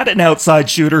you've got an outside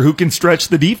shooter who can stretch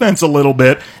the defense a little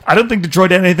bit. I don't think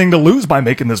Detroit had anything to lose by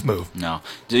making this move. No.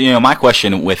 You know, my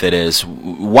question with it is,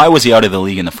 why was he out of the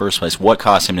league in the first place? What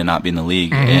caused him to not be in the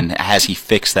league? Mm-hmm. And has he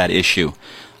fixed that issue?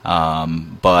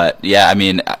 But yeah, I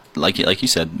mean, like you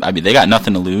said, I mean, they got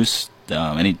nothing to lose.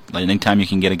 Anytime you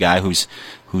can get a guy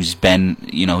who's been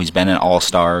an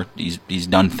all-star, he's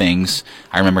done things.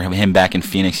 I remember him back in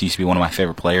Phoenix. He used to be one of my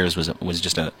favorite players. Was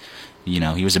just a, you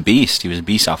know, he was a beast. He was a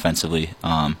beast offensively.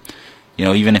 You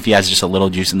know, even if he has just a little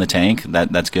juice in the tank,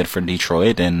 that's good for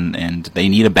Detroit. And they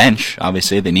need a bench.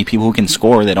 Obviously, they need people who can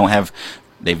score.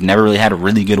 They've never really had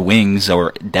really good wings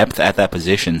or depth at that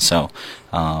position. So,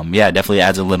 yeah, it definitely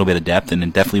adds a little bit of depth, and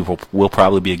it definitely will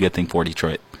probably be a good thing for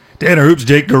Detroit. Tanner Hoops,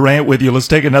 Jake Durant with you. Let's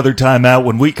take another time out.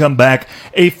 When we come back,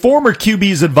 a former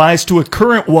QB's advice to a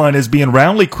current one is being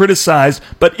roundly criticized,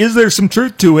 but is there some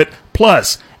truth to it?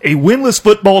 Plus, a winless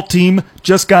football team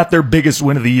just got their biggest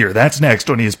win of the year. That's next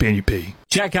on ESPN UP.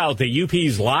 Check out the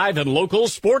UP's live and local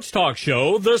sports talk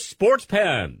show, The Sports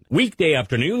Pen. Weekday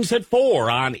afternoons at 4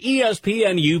 on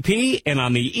ESPN UP and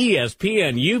on the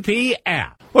ESPN UP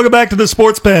app. Welcome back to the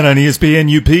Sports Pen on ESPN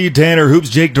UP. Tanner Hoops,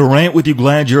 Jake Durant with you.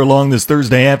 Glad you're along this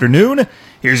Thursday afternoon.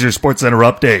 Here's your Sports Center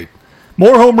update.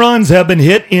 More home runs have been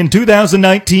hit in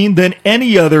 2019 than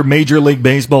any other Major League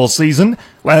Baseball season.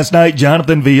 Last night,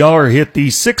 Jonathan Villar hit the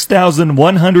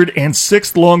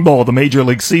 6,106th long ball of the Major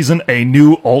League season, a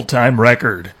new all-time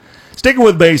record. Sticking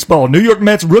with baseball, New York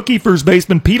Mets rookie first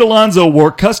baseman Pete Alonso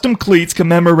wore custom cleats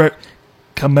commemorating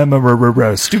the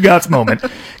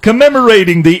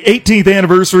 18th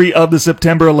anniversary of the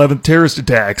September 11th terrorist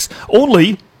attacks.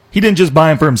 Only, he didn't just buy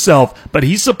them for himself, but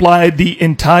he supplied the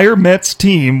entire Mets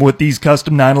team with these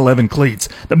custom 9/11 cleats.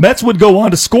 The Mets would go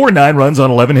on to score 9 runs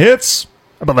on 11 hits.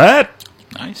 How about that?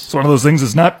 Nice. It's one of those things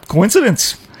that's not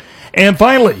coincidence. And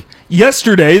finally,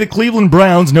 yesterday, the Cleveland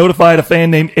Browns notified a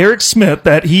fan named Eric Smith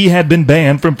that he had been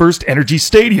banned from First Energy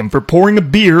Stadium for pouring a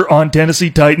beer on Tennessee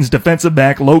Titans defensive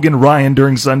back Logan Ryan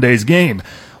during Sunday's game.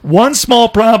 One small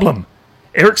problem.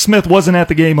 Eric Smith wasn't at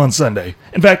the game on Sunday.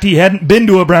 In fact, he hadn't been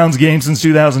to a Browns game since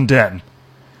 2010.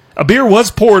 A beer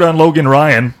was poured on Logan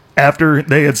Ryan after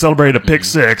they had celebrated a pick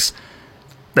six.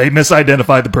 They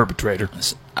misidentified the perpetrator.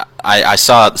 I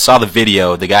saw the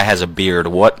video. The guy has a beard.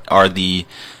 What are the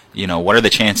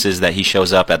chances that he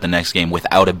shows up at the next game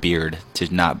without a beard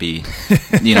to not be,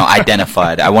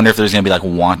 identified? I wonder if there's going to be like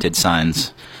wanted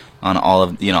signs on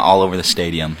all over the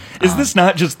stadium. Is this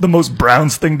not just the most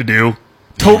Browns thing to do?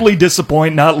 Totally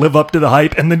disappoint, not live up to the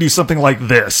hype, and then do something like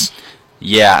this.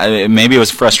 Yeah, maybe it was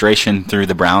frustration through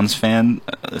the Browns fan,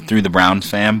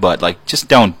 but like, just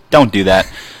don't do that.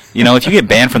 If you get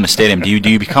banned from the stadium, do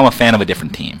you become a fan of a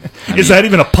different team? Is that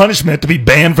even a punishment to be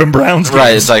banned from Browns games?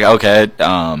 Right, it's like, okay,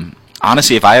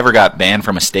 honestly, if I ever got banned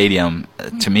from a stadium,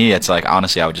 to me, it's like,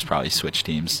 honestly, I would just probably switch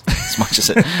teams. As much as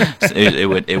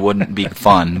it wouldn't be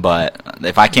fun, but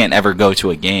if I can't ever go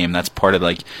to a game, that's part of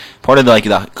the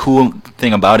cool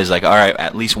thing about it is like, all right,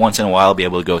 at least once in a while I'll be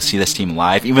able to go see this team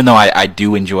live, even though I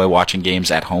do enjoy watching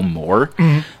games at home more.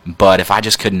 Mm-hmm. But if I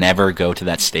just could never go to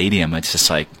that stadium, it's just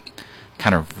like,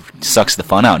 kind of sucks the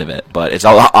fun out of it. But it's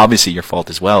obviously your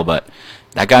fault as well. But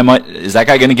is that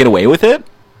guy going to get away with it?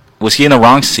 Was he in the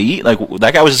wrong seat? Like,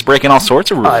 that guy was just breaking all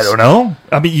sorts of rules. I don't know.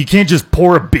 I mean, you can't just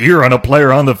pour a beer on a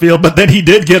player on the field, but then he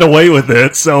did get away with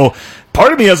it. So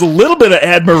part of me has a little bit of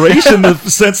admiration in the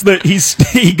sense that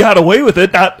he got away with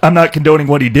it. I'm not condoning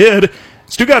what he did.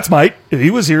 Stugatz might if he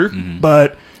was here,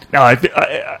 but no,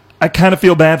 I kind of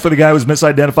feel bad for the guy who was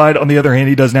misidentified. On the other hand,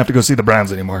 he doesn't have to go see the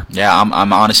Browns anymore. Yeah,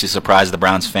 I'm honestly surprised the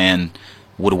Browns fan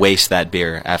would waste that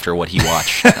beer after what he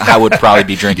watched. I would probably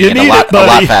be drinking it a lot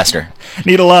faster.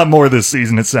 Need a lot more this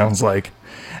season, it sounds like.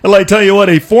 Well, I tell you what,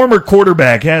 a former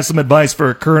quarterback has some advice for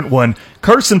a current one.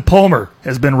 Carson Palmer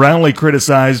has been roundly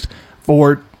criticized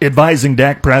for advising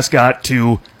Dak Prescott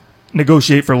to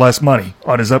negotiate for less money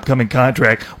on his upcoming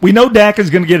contract. We know Dak is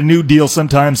going to get a new deal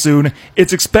sometime soon.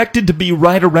 It's expected to be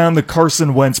right around the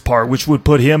Carson Wentz part, which would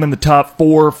put him in the top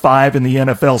 4 or 5 in the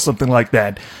NFL, something like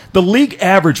that. The league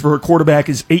average for a quarterback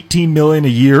is $18 million a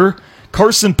year.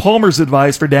 Carson Palmer's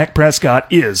advice for Dak Prescott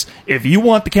is, if you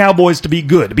want the Cowboys to be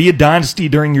good, to be a dynasty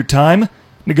during your time,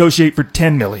 negotiate for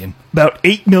 $10 million, about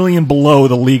 $8 million below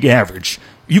the league average.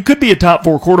 You could be a top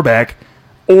 4 quarterback,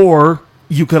 or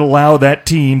you could allow that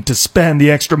team to spend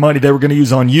the extra money they were going to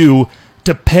use on you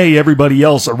to pay everybody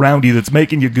else around you that's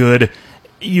making you good.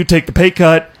 You take the pay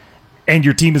cut, and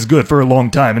your team is good for a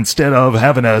long time instead of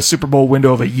having a Super Bowl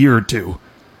window of a year or two.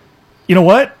 You know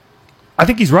what? I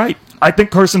think he's right. I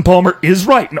think Carson Palmer is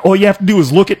right. And all you have to do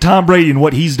is look at Tom Brady and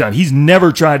what he's done. He's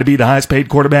never tried to be the highest paid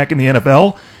quarterback in the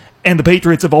NFL. And the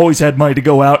Patriots have always had money to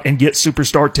go out and get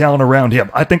superstar talent around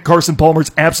him. I think Carson Palmer's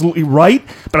absolutely right,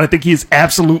 but I think he is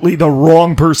absolutely the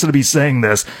wrong person to be saying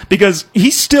this because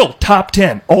he's still top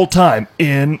 10 all time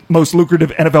in most lucrative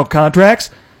NFL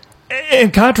contracts.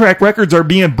 And contract records are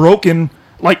being broken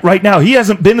like right now. He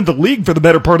hasn't been in the league for the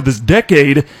better part of this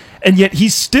decade, and yet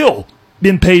he's still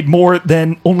been paid more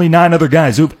than only 9 other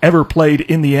guys who've ever played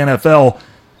in the NFL.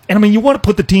 And I mean, you want to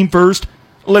put the team first.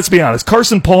 Let's be honest,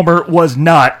 Carson Palmer was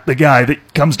not the guy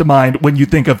that comes to mind when you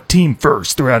think of team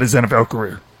first throughout his NFL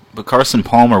career. But Carson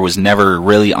Palmer was never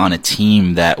really on a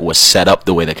team that was set up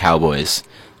the way the Cowboys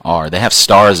are. They have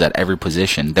stars at every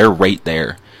position. They're right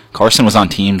there. Carson was on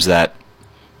teams that,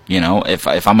 if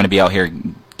I'm going to be out here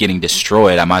getting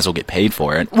destroyed, I might as well get paid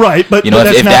for it. Right, but, you know, but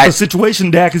that's if not Dak, the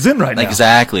situation Dak is in right now.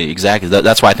 Exactly.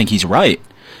 That's why I think he's right.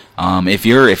 If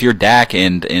you're Dak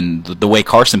and the way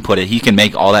Carson put it, he can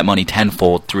make all that money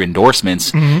tenfold through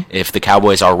endorsements if the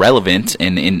Cowboys are relevant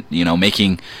and in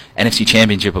making NFC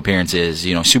Championship appearances,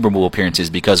 Super Bowl appearances.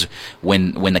 Because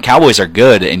when the Cowboys are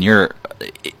good and you're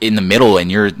in the middle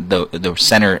and you're the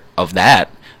center of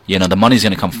that, the money's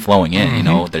going to come flowing in.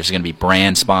 There's going to be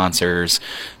brand sponsors,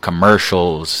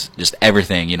 commercials, just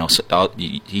everything. So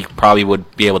he probably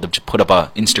would be able to put up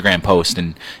a Instagram post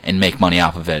and make money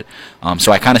off of it.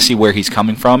 So I kind of see where he's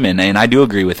coming from, and I do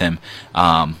agree with him.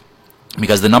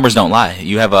 Because the numbers don't lie.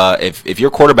 You have if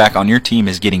your quarterback on your team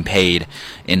is getting paid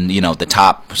in the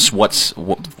top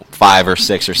 5 or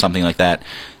 6 or something like that,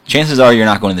 chances are you're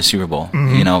not going to the Super Bowl.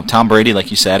 Tom Brady, like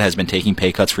you said, has been taking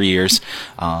pay cuts for years.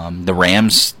 The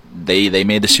Rams, they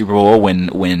made the Super Bowl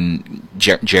when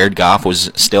Jared Goff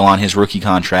was still on his rookie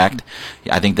contract.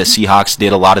 I think the Seahawks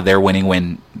did a lot of their winning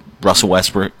when Russell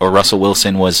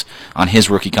Wilson was on his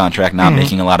rookie contract, not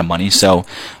making a lot of money. So,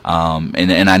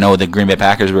 and I know the Green Bay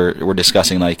Packers were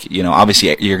discussing,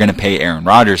 obviously you're going to pay Aaron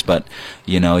Rodgers, but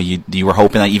you were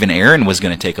hoping that even Aaron was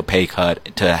going to take a pay cut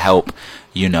to help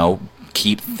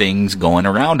keep things going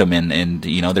around him, and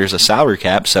there's a salary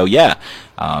cap. So yeah,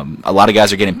 a lot of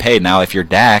guys are getting paid now. If you're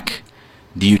Dak,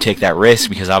 do you take that risk?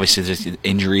 Because obviously there's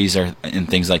injuries and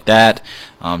things like that.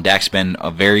 Dak's been a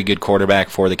very good quarterback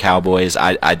for the Cowboys.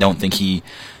 I don't think he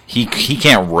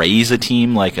can't raise a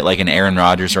team like an Aaron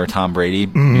Rodgers or a Tom Brady.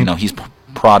 He's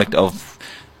product of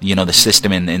the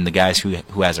system and the guys who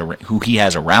he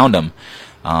has around him.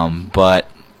 But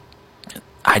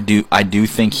I do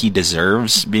think he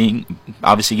deserves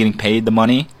obviously getting paid the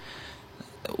money.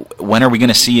 When are we going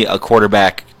to see a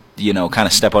quarterback kind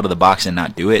of step out of the box and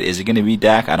not do it? Is it going to be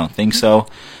Dak? I don't think so.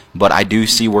 But I do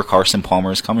see where Carson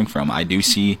Palmer is coming from. I do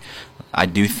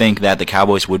think that the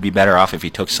Cowboys would be better off if he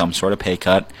took some sort of pay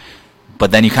cut.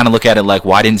 But then you kind of look at it like,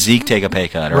 why didn't Zeke take a pay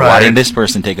cut? Or why didn't this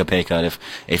person take a pay cut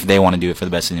if they want to do it for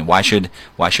the best team? Why should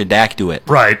Dak do it?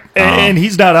 Right. And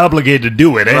he's not obligated to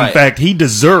do it. Right. In fact, he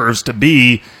deserves to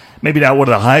be maybe not one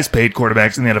of the highest paid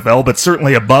quarterbacks in the NFL, but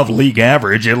certainly above league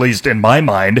average, at least in my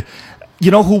mind.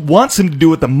 Who wants him to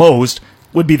do it the most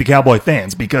would be the Cowboy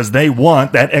fans, because they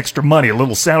want that extra money, a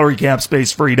little salary cap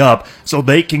space freed up, so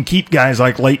they can keep guys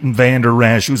like Leighton Vander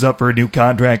Esch, who's up for a new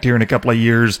contract here in a couple of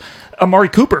years. Amari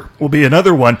Cooper will be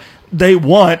another one. They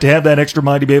want to have that extra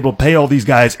money to be able to pay all these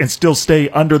guys and still stay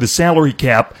under the salary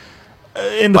cap.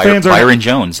 And the fans are Byron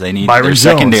Jones. They need Byron their Jones.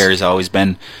 secondary has always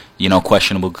been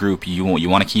questionable group. You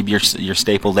want to keep your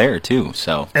staple there too.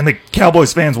 So, and the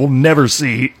Cowboys fans will never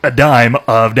see a dime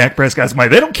of Dak Prescott's money.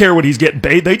 They don't care what he's getting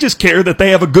paid. They just care that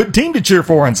they have a good team to cheer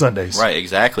for on Sundays. Right,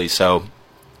 exactly. So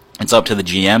it's up to the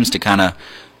GMs to kind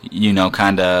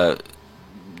of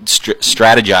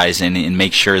strategize and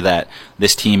make sure that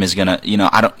this team is gonna,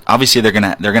 obviously they're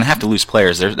gonna have to lose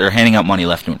players. They're handing out money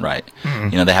left and right.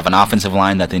 They have an offensive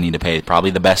line that they need to pay, probably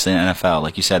the best in the NFL.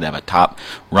 Like you said, they have a top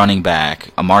running back,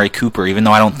 Amari Cooper. Even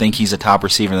though I don't think he's a top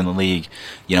receiver in the league,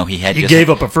 he gave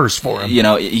up a first for him.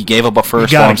 He gave up a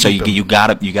first for him. So you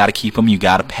gotta keep him. You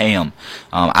gotta pay him.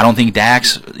 I don't think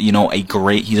Dak's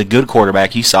he's a good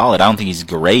quarterback. He's solid. I don't think he's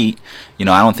great. I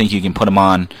don't think you can put him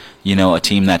on a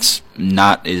team that's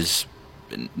not as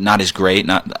great,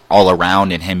 not all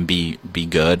around, and him be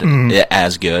good,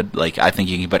 as good. Like, I think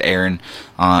you can put Aaron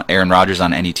Rodgers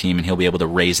on any team, and he'll be able to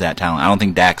raise that talent. I don't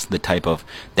think Dak's the type of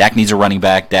Dak needs a running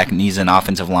back, Dak needs an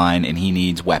offensive line, and he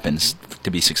needs weapons to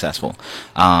be successful.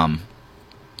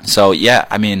 So yeah,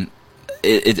 I mean,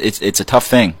 it's a tough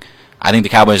thing. I think the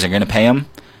Cowboys are going to pay him.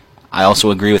 I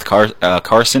also agree with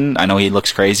Carson. I know he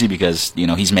looks crazy because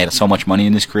he's made so much money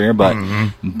in his career, but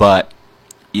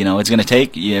it's going to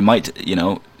take.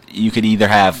 You could either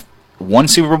have one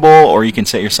Super Bowl or you can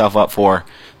set yourself up for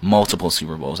multiple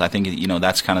Super Bowls. I think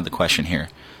that's kind of the question here.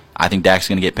 I think Dak's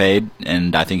going to get paid,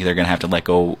 and I think they're going to have to let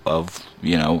go of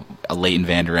a Leighton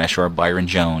Vander Esch or a Byron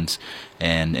Jones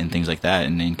and things like that,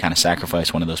 and kind of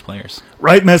sacrifice one of those players.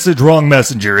 Right message, wrong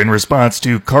messenger in response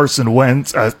to Carson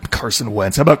Wentz. Carson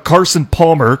Wentz. How about Carson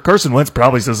Palmer? Carson Wentz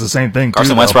probably says the same thing.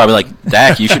 Carson Wentz probably like,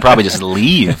 Dak, you should probably just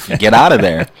leave. Get out of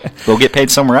there. Go get paid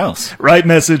somewhere else. Right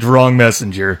message, wrong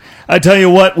messenger. I tell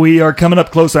you what, we are coming up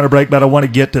close on a break, but I want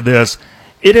to get to this.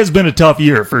 It has been a tough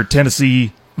year for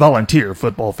Tennessee Volunteer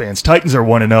football fans. Titans are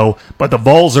 1-0, but the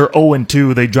Vols are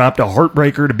 0-2. They dropped a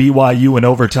heartbreaker to BYU in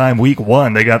overtime week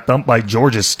 1. They got thumped by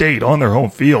Georgia State on their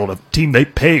home field, a team they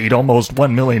paid almost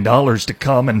 $1 million to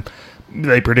come, and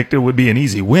they predicted would be an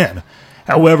easy win.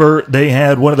 However, they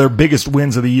had one of their biggest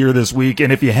wins of the year this week,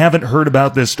 and if you haven't heard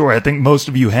about this story, I think most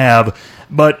of you have,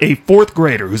 but a fourth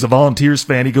grader who's a Volunteers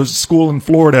fan, he goes to school in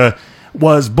Florida,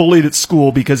 was bullied at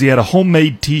school because he had a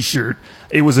homemade t-shirt.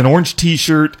 It was an orange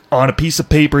t-shirt on a piece of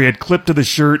paper. He had clipped to the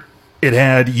shirt. It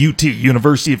had UT,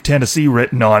 University of Tennessee,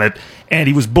 written on it, and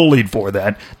he was bullied for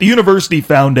that. The university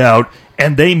found out,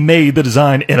 and they made the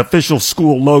design an official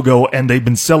school logo, and they've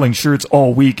been selling shirts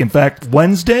all week. In fact,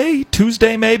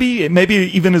 Tuesday maybe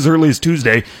even as early as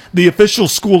Tuesday, the official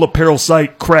school apparel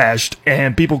site crashed,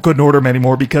 and people couldn't order them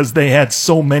anymore because they had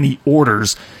so many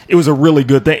orders. It was a really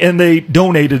good thing, and they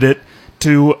donated it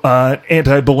to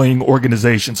anti-bullying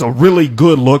organization. So really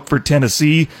good look for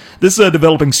Tennessee. This is a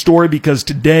developing story because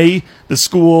today the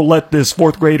school let this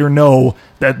fourth grader know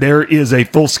that there is a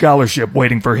full scholarship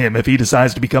waiting for him if he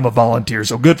decides to become a volunteer.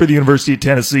 So good for the University of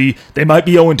Tennessee. They might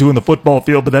be 0-2 in the football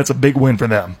field, but that's a big win for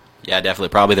them. Yeah, definitely.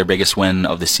 Probably their biggest win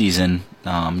of the season.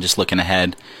 Just looking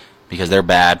ahead, because they're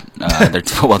bad. Their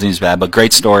football team's bad, but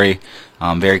great story.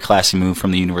 Very classy move from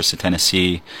the University of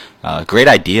Tennessee. Great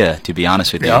idea, to be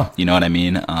honest with you. Yeah. You know what I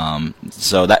mean?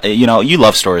 So that, you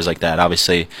love stories like that.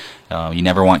 Obviously, you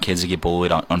never want kids to get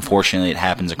bullied. Unfortunately, it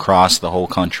happens across the whole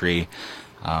country.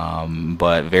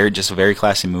 But a very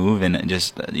classy move, and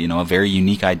just a very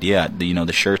unique idea.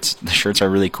 The shirts are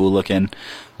really cool looking,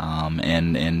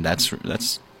 and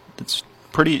that's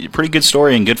pretty good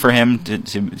story, and good for him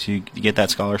to get that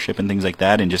scholarship and things like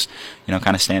that, and just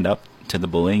kind of stand up to the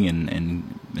bullying,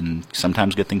 and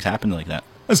sometimes good things happen like that.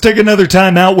 Let's take another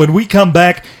time out. When we come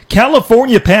back,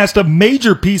 California passed a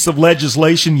major piece of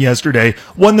legislation yesterday,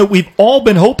 one that we've all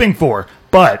been hoping for.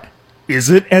 But is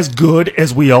it as good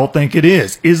as we all think it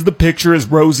is? Is the picture as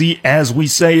rosy as we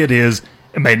say it is?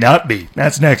 It may not be.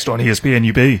 That's next on ESPN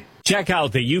UP. Check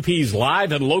out the UP's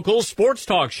live and local sports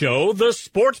talk show, The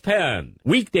Sports Pen.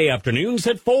 Weekday afternoons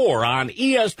at 4 on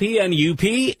ESPN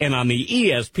UP and on the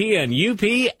ESPN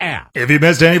UP app. If you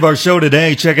missed any of our show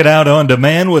today, check it out on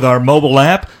demand with our mobile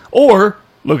app, or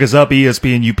look us up,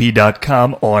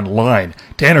 ESPNUP.com online.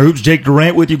 Tanner Hoops, Jake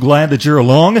Durant with you. Glad that you're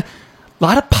along. A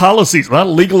lot of policies, a lot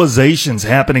of legalizations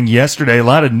happening yesterday, a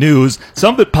lot of news,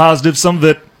 some of it positive, some of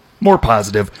it more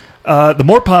positive. The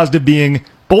more positive being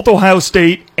both Ohio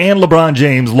State and LeBron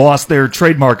James lost their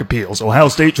trademark appeals. Ohio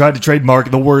State tried to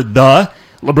trademark the word "the."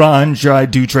 LeBron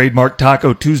tried to trademark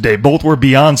Taco Tuesday. Both were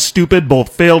beyond stupid.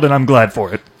 Both failed, and I'm glad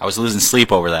for it. I was losing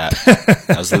sleep over that.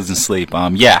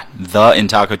 The in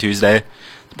Taco Tuesday,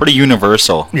 pretty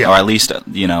universal. Yeah. Or at least,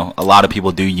 a lot of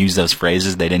people do use those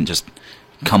phrases. They didn't just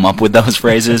come up with those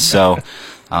phrases. So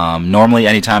normally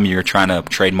anytime you're trying to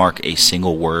trademark a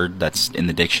single word that's in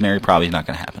the dictionary, probably not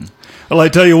going to happen. Well, I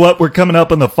tell you what, we're coming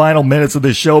up on the final minutes of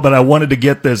this show, but I wanted to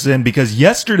get this in because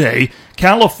yesterday,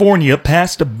 California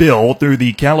passed a bill through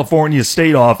the California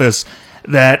State Office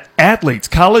that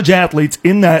college athletes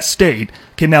in that state,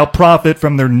 can now profit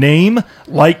from their name,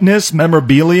 likeness,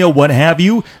 memorabilia, what have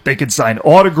you. They can sign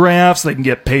autographs, they can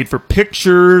get paid for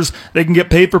pictures, they can get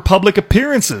paid for public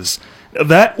appearances.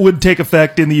 That would take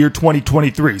effect in the year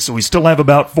 2023, so we still have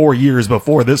about 4 years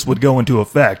before this would go into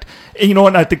effect. And you know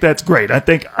what? I think that's great. I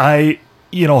think I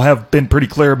have been pretty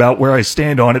clear about where I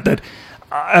stand on it, that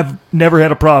I've never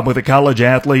had a problem with a college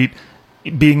athlete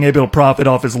being able to profit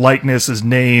off his likeness, his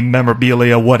name,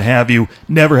 memorabilia, what have you.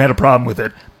 Never had a problem with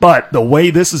it. But the way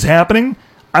this is happening,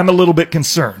 I'm a little bit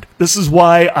concerned. This is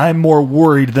why I'm more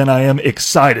worried than I am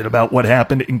excited about what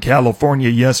happened in California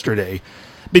yesterday.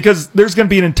 Because there's going to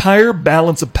be an entire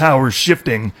balance of power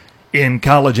shifting in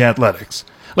college athletics.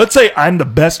 Let's say I'm the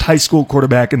best high school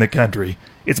quarterback in the country.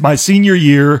 It's my senior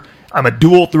year. I'm a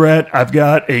dual threat. I've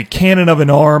got a cannon of an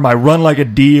arm. I run like a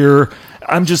deer.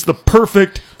 I'm just the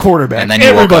perfect quarterback. And then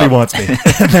everybody wants me.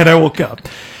 And then I woke up.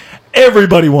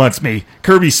 Everybody wants me.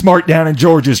 Kirby Smart down in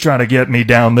Georgia is trying to get me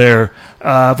down there.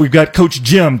 We've got Coach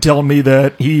Jim telling me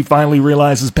that he finally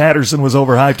realizes Patterson was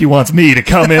overhyped. He wants me to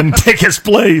come in and take his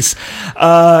place.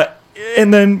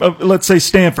 And then let's say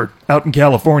Stanford out in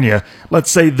California. Let's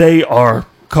say they are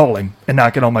calling and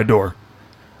knocking on my door.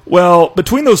 Well,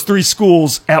 between those three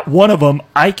schools, at one of them,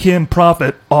 I can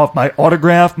profit off my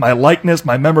autograph, my likeness,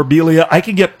 my memorabilia. I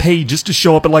can get paid just to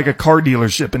show up at like a car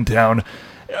dealership in town.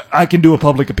 I can do a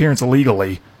public appearance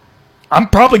illegally. I'm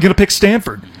probably going to pick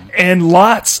Stanford. And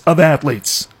lots of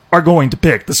athletes are going to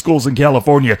pick the schools in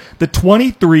California. The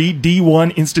 23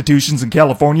 D1 institutions in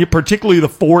California, particularly the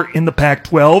 4 in the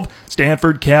Pac-12,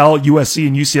 Stanford, Cal, USC,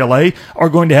 and UCLA, are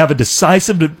going to have a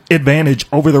decisive advantage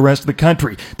over the rest of the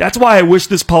country. That's why I wish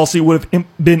this policy would have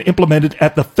been implemented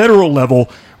at the federal level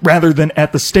rather than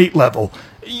at the state level.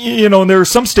 And there are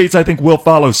some states I think will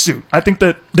follow suit. I think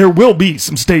that there will be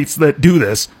some states that do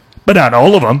this, but not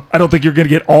all of them. I don't think you're going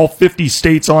to get all 50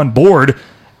 states on board.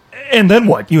 And then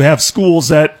what? You have schools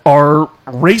that are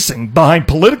racing behind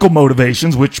political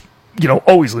motivations, which,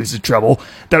 always leads to trouble,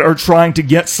 that are trying to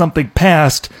get something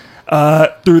passed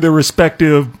through their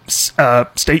respective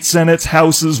state senates,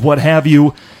 houses, what have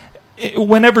you.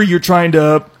 Whenever you're trying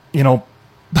to,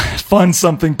 fund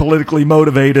something politically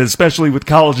motivated, especially with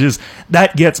colleges,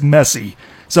 that gets messy.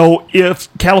 So if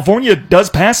California does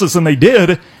pass this, and they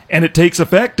did, and it takes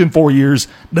effect in 4 years,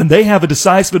 then they have a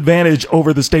decisive advantage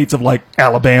over the states of like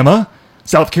Alabama,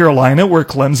 South Carolina, where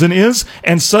Clemson is,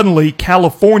 and suddenly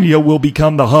California will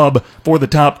become the hub for the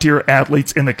top-tier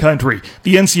athletes in the country.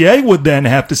 The NCAA would then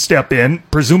have to step in,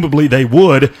 presumably they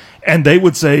would, and they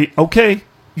would say, okay,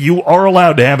 you are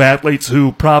allowed to have athletes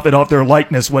who profit off their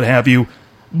likeness, what have you,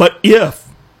 but if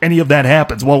any of that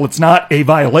happens, well, it's not a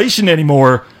violation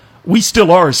anymore. We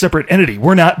still are a separate entity.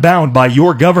 We're not bound by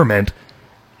your government.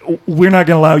 We're not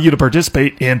going to allow you to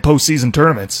participate in postseason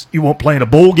tournaments. You won't play in a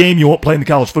bowl game. You won't play in the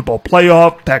college football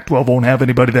playoff. Pac-12 won't have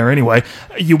anybody there anyway.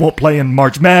 You won't play in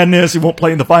March Madness. You won't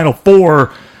play in the Final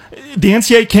Four. The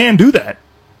NCAA can do that,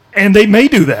 and they may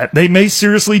do that. They may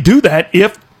seriously do that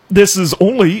if this is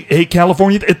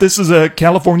if this is a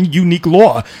California unique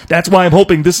law. That's why I'm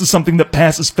hoping this is something that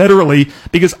passes federally,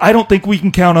 because I don't think we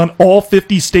can count on all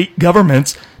 50 state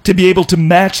governments to be able to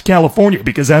match California,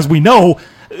 because as we know,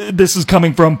 this is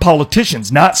coming from politicians,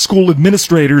 not school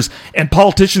administrators, and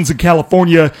politicians in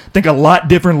California think a lot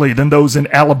differently than those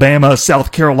in Alabama,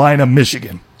 South Carolina,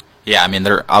 Michigan. Yeah, I mean,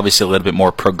 they're obviously a little bit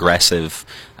more progressive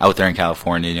out there in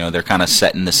California. They're kind of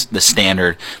setting the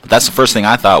standard. But that's the first thing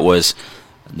I thought was,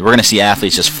 we're going to see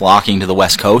athletes just flocking to the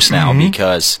West Coast now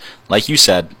because, like you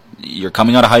said, you're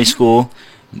coming out of high school,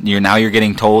 you're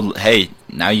getting told, hey,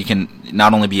 now you can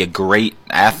not only be a great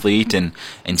athlete and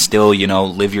still,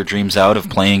 live your dreams out of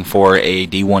playing for a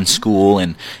D1 school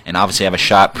and obviously have a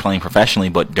shot playing professionally,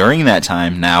 but during that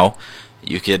time now,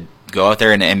 you could go out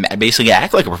there and basically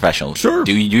act like a professional. Sure.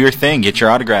 Do your thing, get your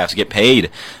autographs, get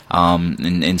paid,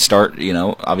 and start,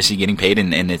 obviously getting paid,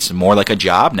 and it's more like a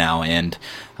job now. And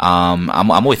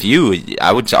I'm with you.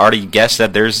 I would already guess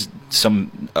that there's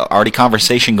some already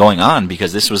conversation going on,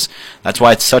 because that's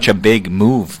why it's such a big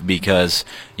move, because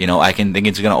I can think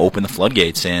it's going to open the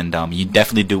floodgates, and you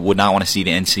definitely would not want to see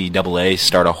the NCAA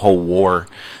start a whole war,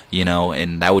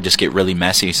 and that would just get really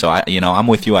messy. So I'm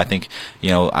with you. I think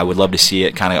I would love to see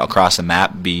it kind of across the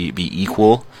map be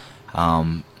equal,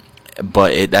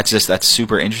 but that's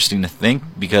super interesting to think,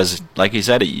 because like you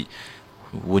said,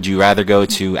 would you rather go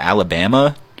to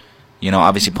Alabama?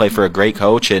 Obviously play for a great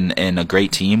coach and a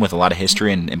great team with a lot of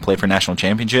history and play for a national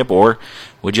championship? Or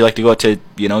would you like to go to,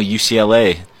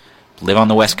 UCLA, live on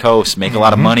the West Coast, make a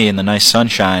lot of money in the nice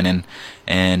sunshine,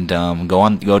 and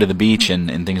go to the beach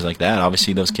and things like that?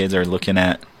 Obviously, those kids are looking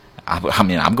at, I'd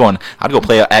go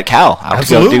play at Cal.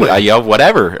 Absolutely. Go do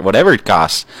whatever it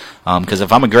costs. Because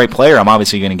if I'm a great player, I'm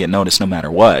obviously going to get noticed no matter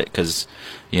what. Because,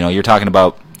 you're talking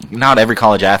about, not every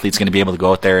college athlete's going to be able to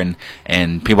go out there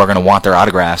and people are going to want their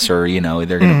autographs, or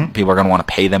people are going to want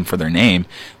to pay them for their name.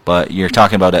 But you're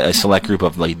talking about a select group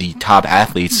of like the top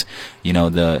athletes.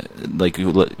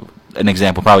 An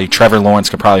example, probably Trevor Lawrence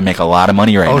could probably make a lot of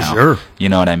money right now. Oh, sure. You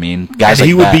know what I mean? Guys, and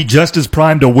he like would be just as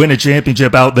primed to win a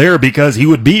championship out there, because he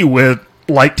would be with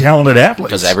like talented athletes.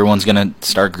 Because everyone's going to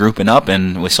start grouping up,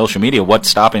 and with social media, what's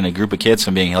stopping a group of kids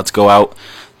from being, let's go out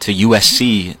to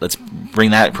USC, let's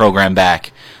bring that program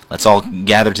back, let's all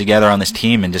gather together on this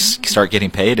team and just start getting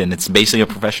paid, and it's basically a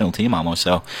professional team almost.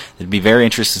 So it'd be very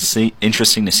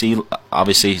interesting to see.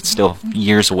 Obviously, it's still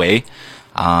years away,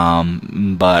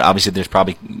 but obviously there's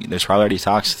probably already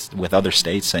talks with other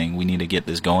states saying we need to get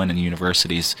this going, and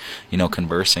universities,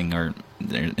 conversing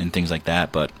and things like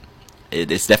that. But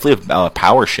it's definitely a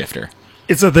power shifter.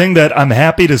 It's a thing that I'm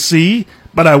happy to see,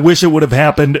 but I wish it would have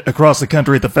happened across the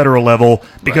country at the federal level,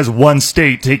 because one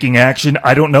state taking action,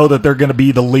 I don't know that they're going to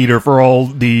be the leader for all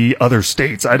the other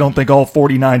states. I don't think all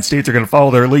 49 states are going to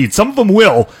follow their lead. Some of them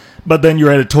will, but then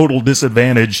you're at a total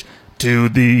disadvantage to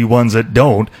the ones that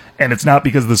don't. And it's not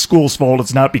because of the school's fault.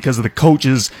 It's not because of the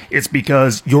coaches. It's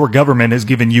because your government has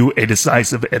given you a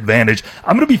decisive advantage.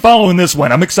 I'm going to be following this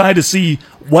one. I'm excited to see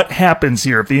what happens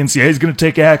here. If the NCAA is going to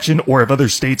take action, or if other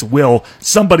states will,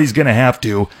 somebody's going to have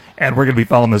to. And we're going to be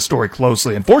following this story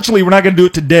closely. Unfortunately, we're not going to do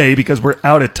it today because we're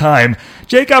out of time.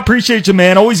 Jake, I appreciate you,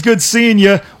 man. Always good seeing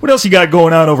you. What else you got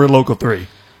going on over at Local 3?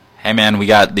 Hey man, we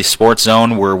got the Sports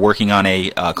Zone. We're working on a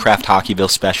Kraft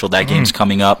Hockeyville special. That game's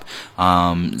coming up,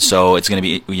 so it's going to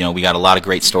be, we got a lot of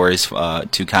great stories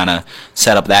to kind of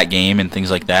set up that game and things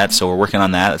like that. So we're working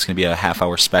on that. It's going to be a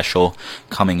half-hour special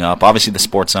coming up. Obviously, the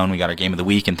Sports Zone, we got our game of the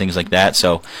week and things like that.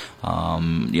 So,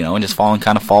 and just following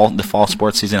the fall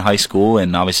sports season in high school,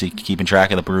 and obviously keeping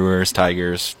track of the Brewers,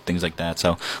 Tigers, things like that.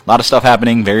 So a lot of stuff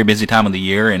happening. Very busy time of the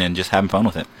year, and then just having fun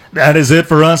with it. That is it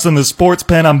for us in the Sports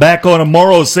Pen. I'm back on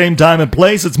tomorrow, same time and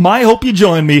place. It's my hope you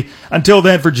join me. Until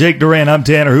then, for Jake Duran, I'm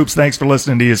Tanner Hoops. Thanks for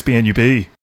listening to ESPN UP.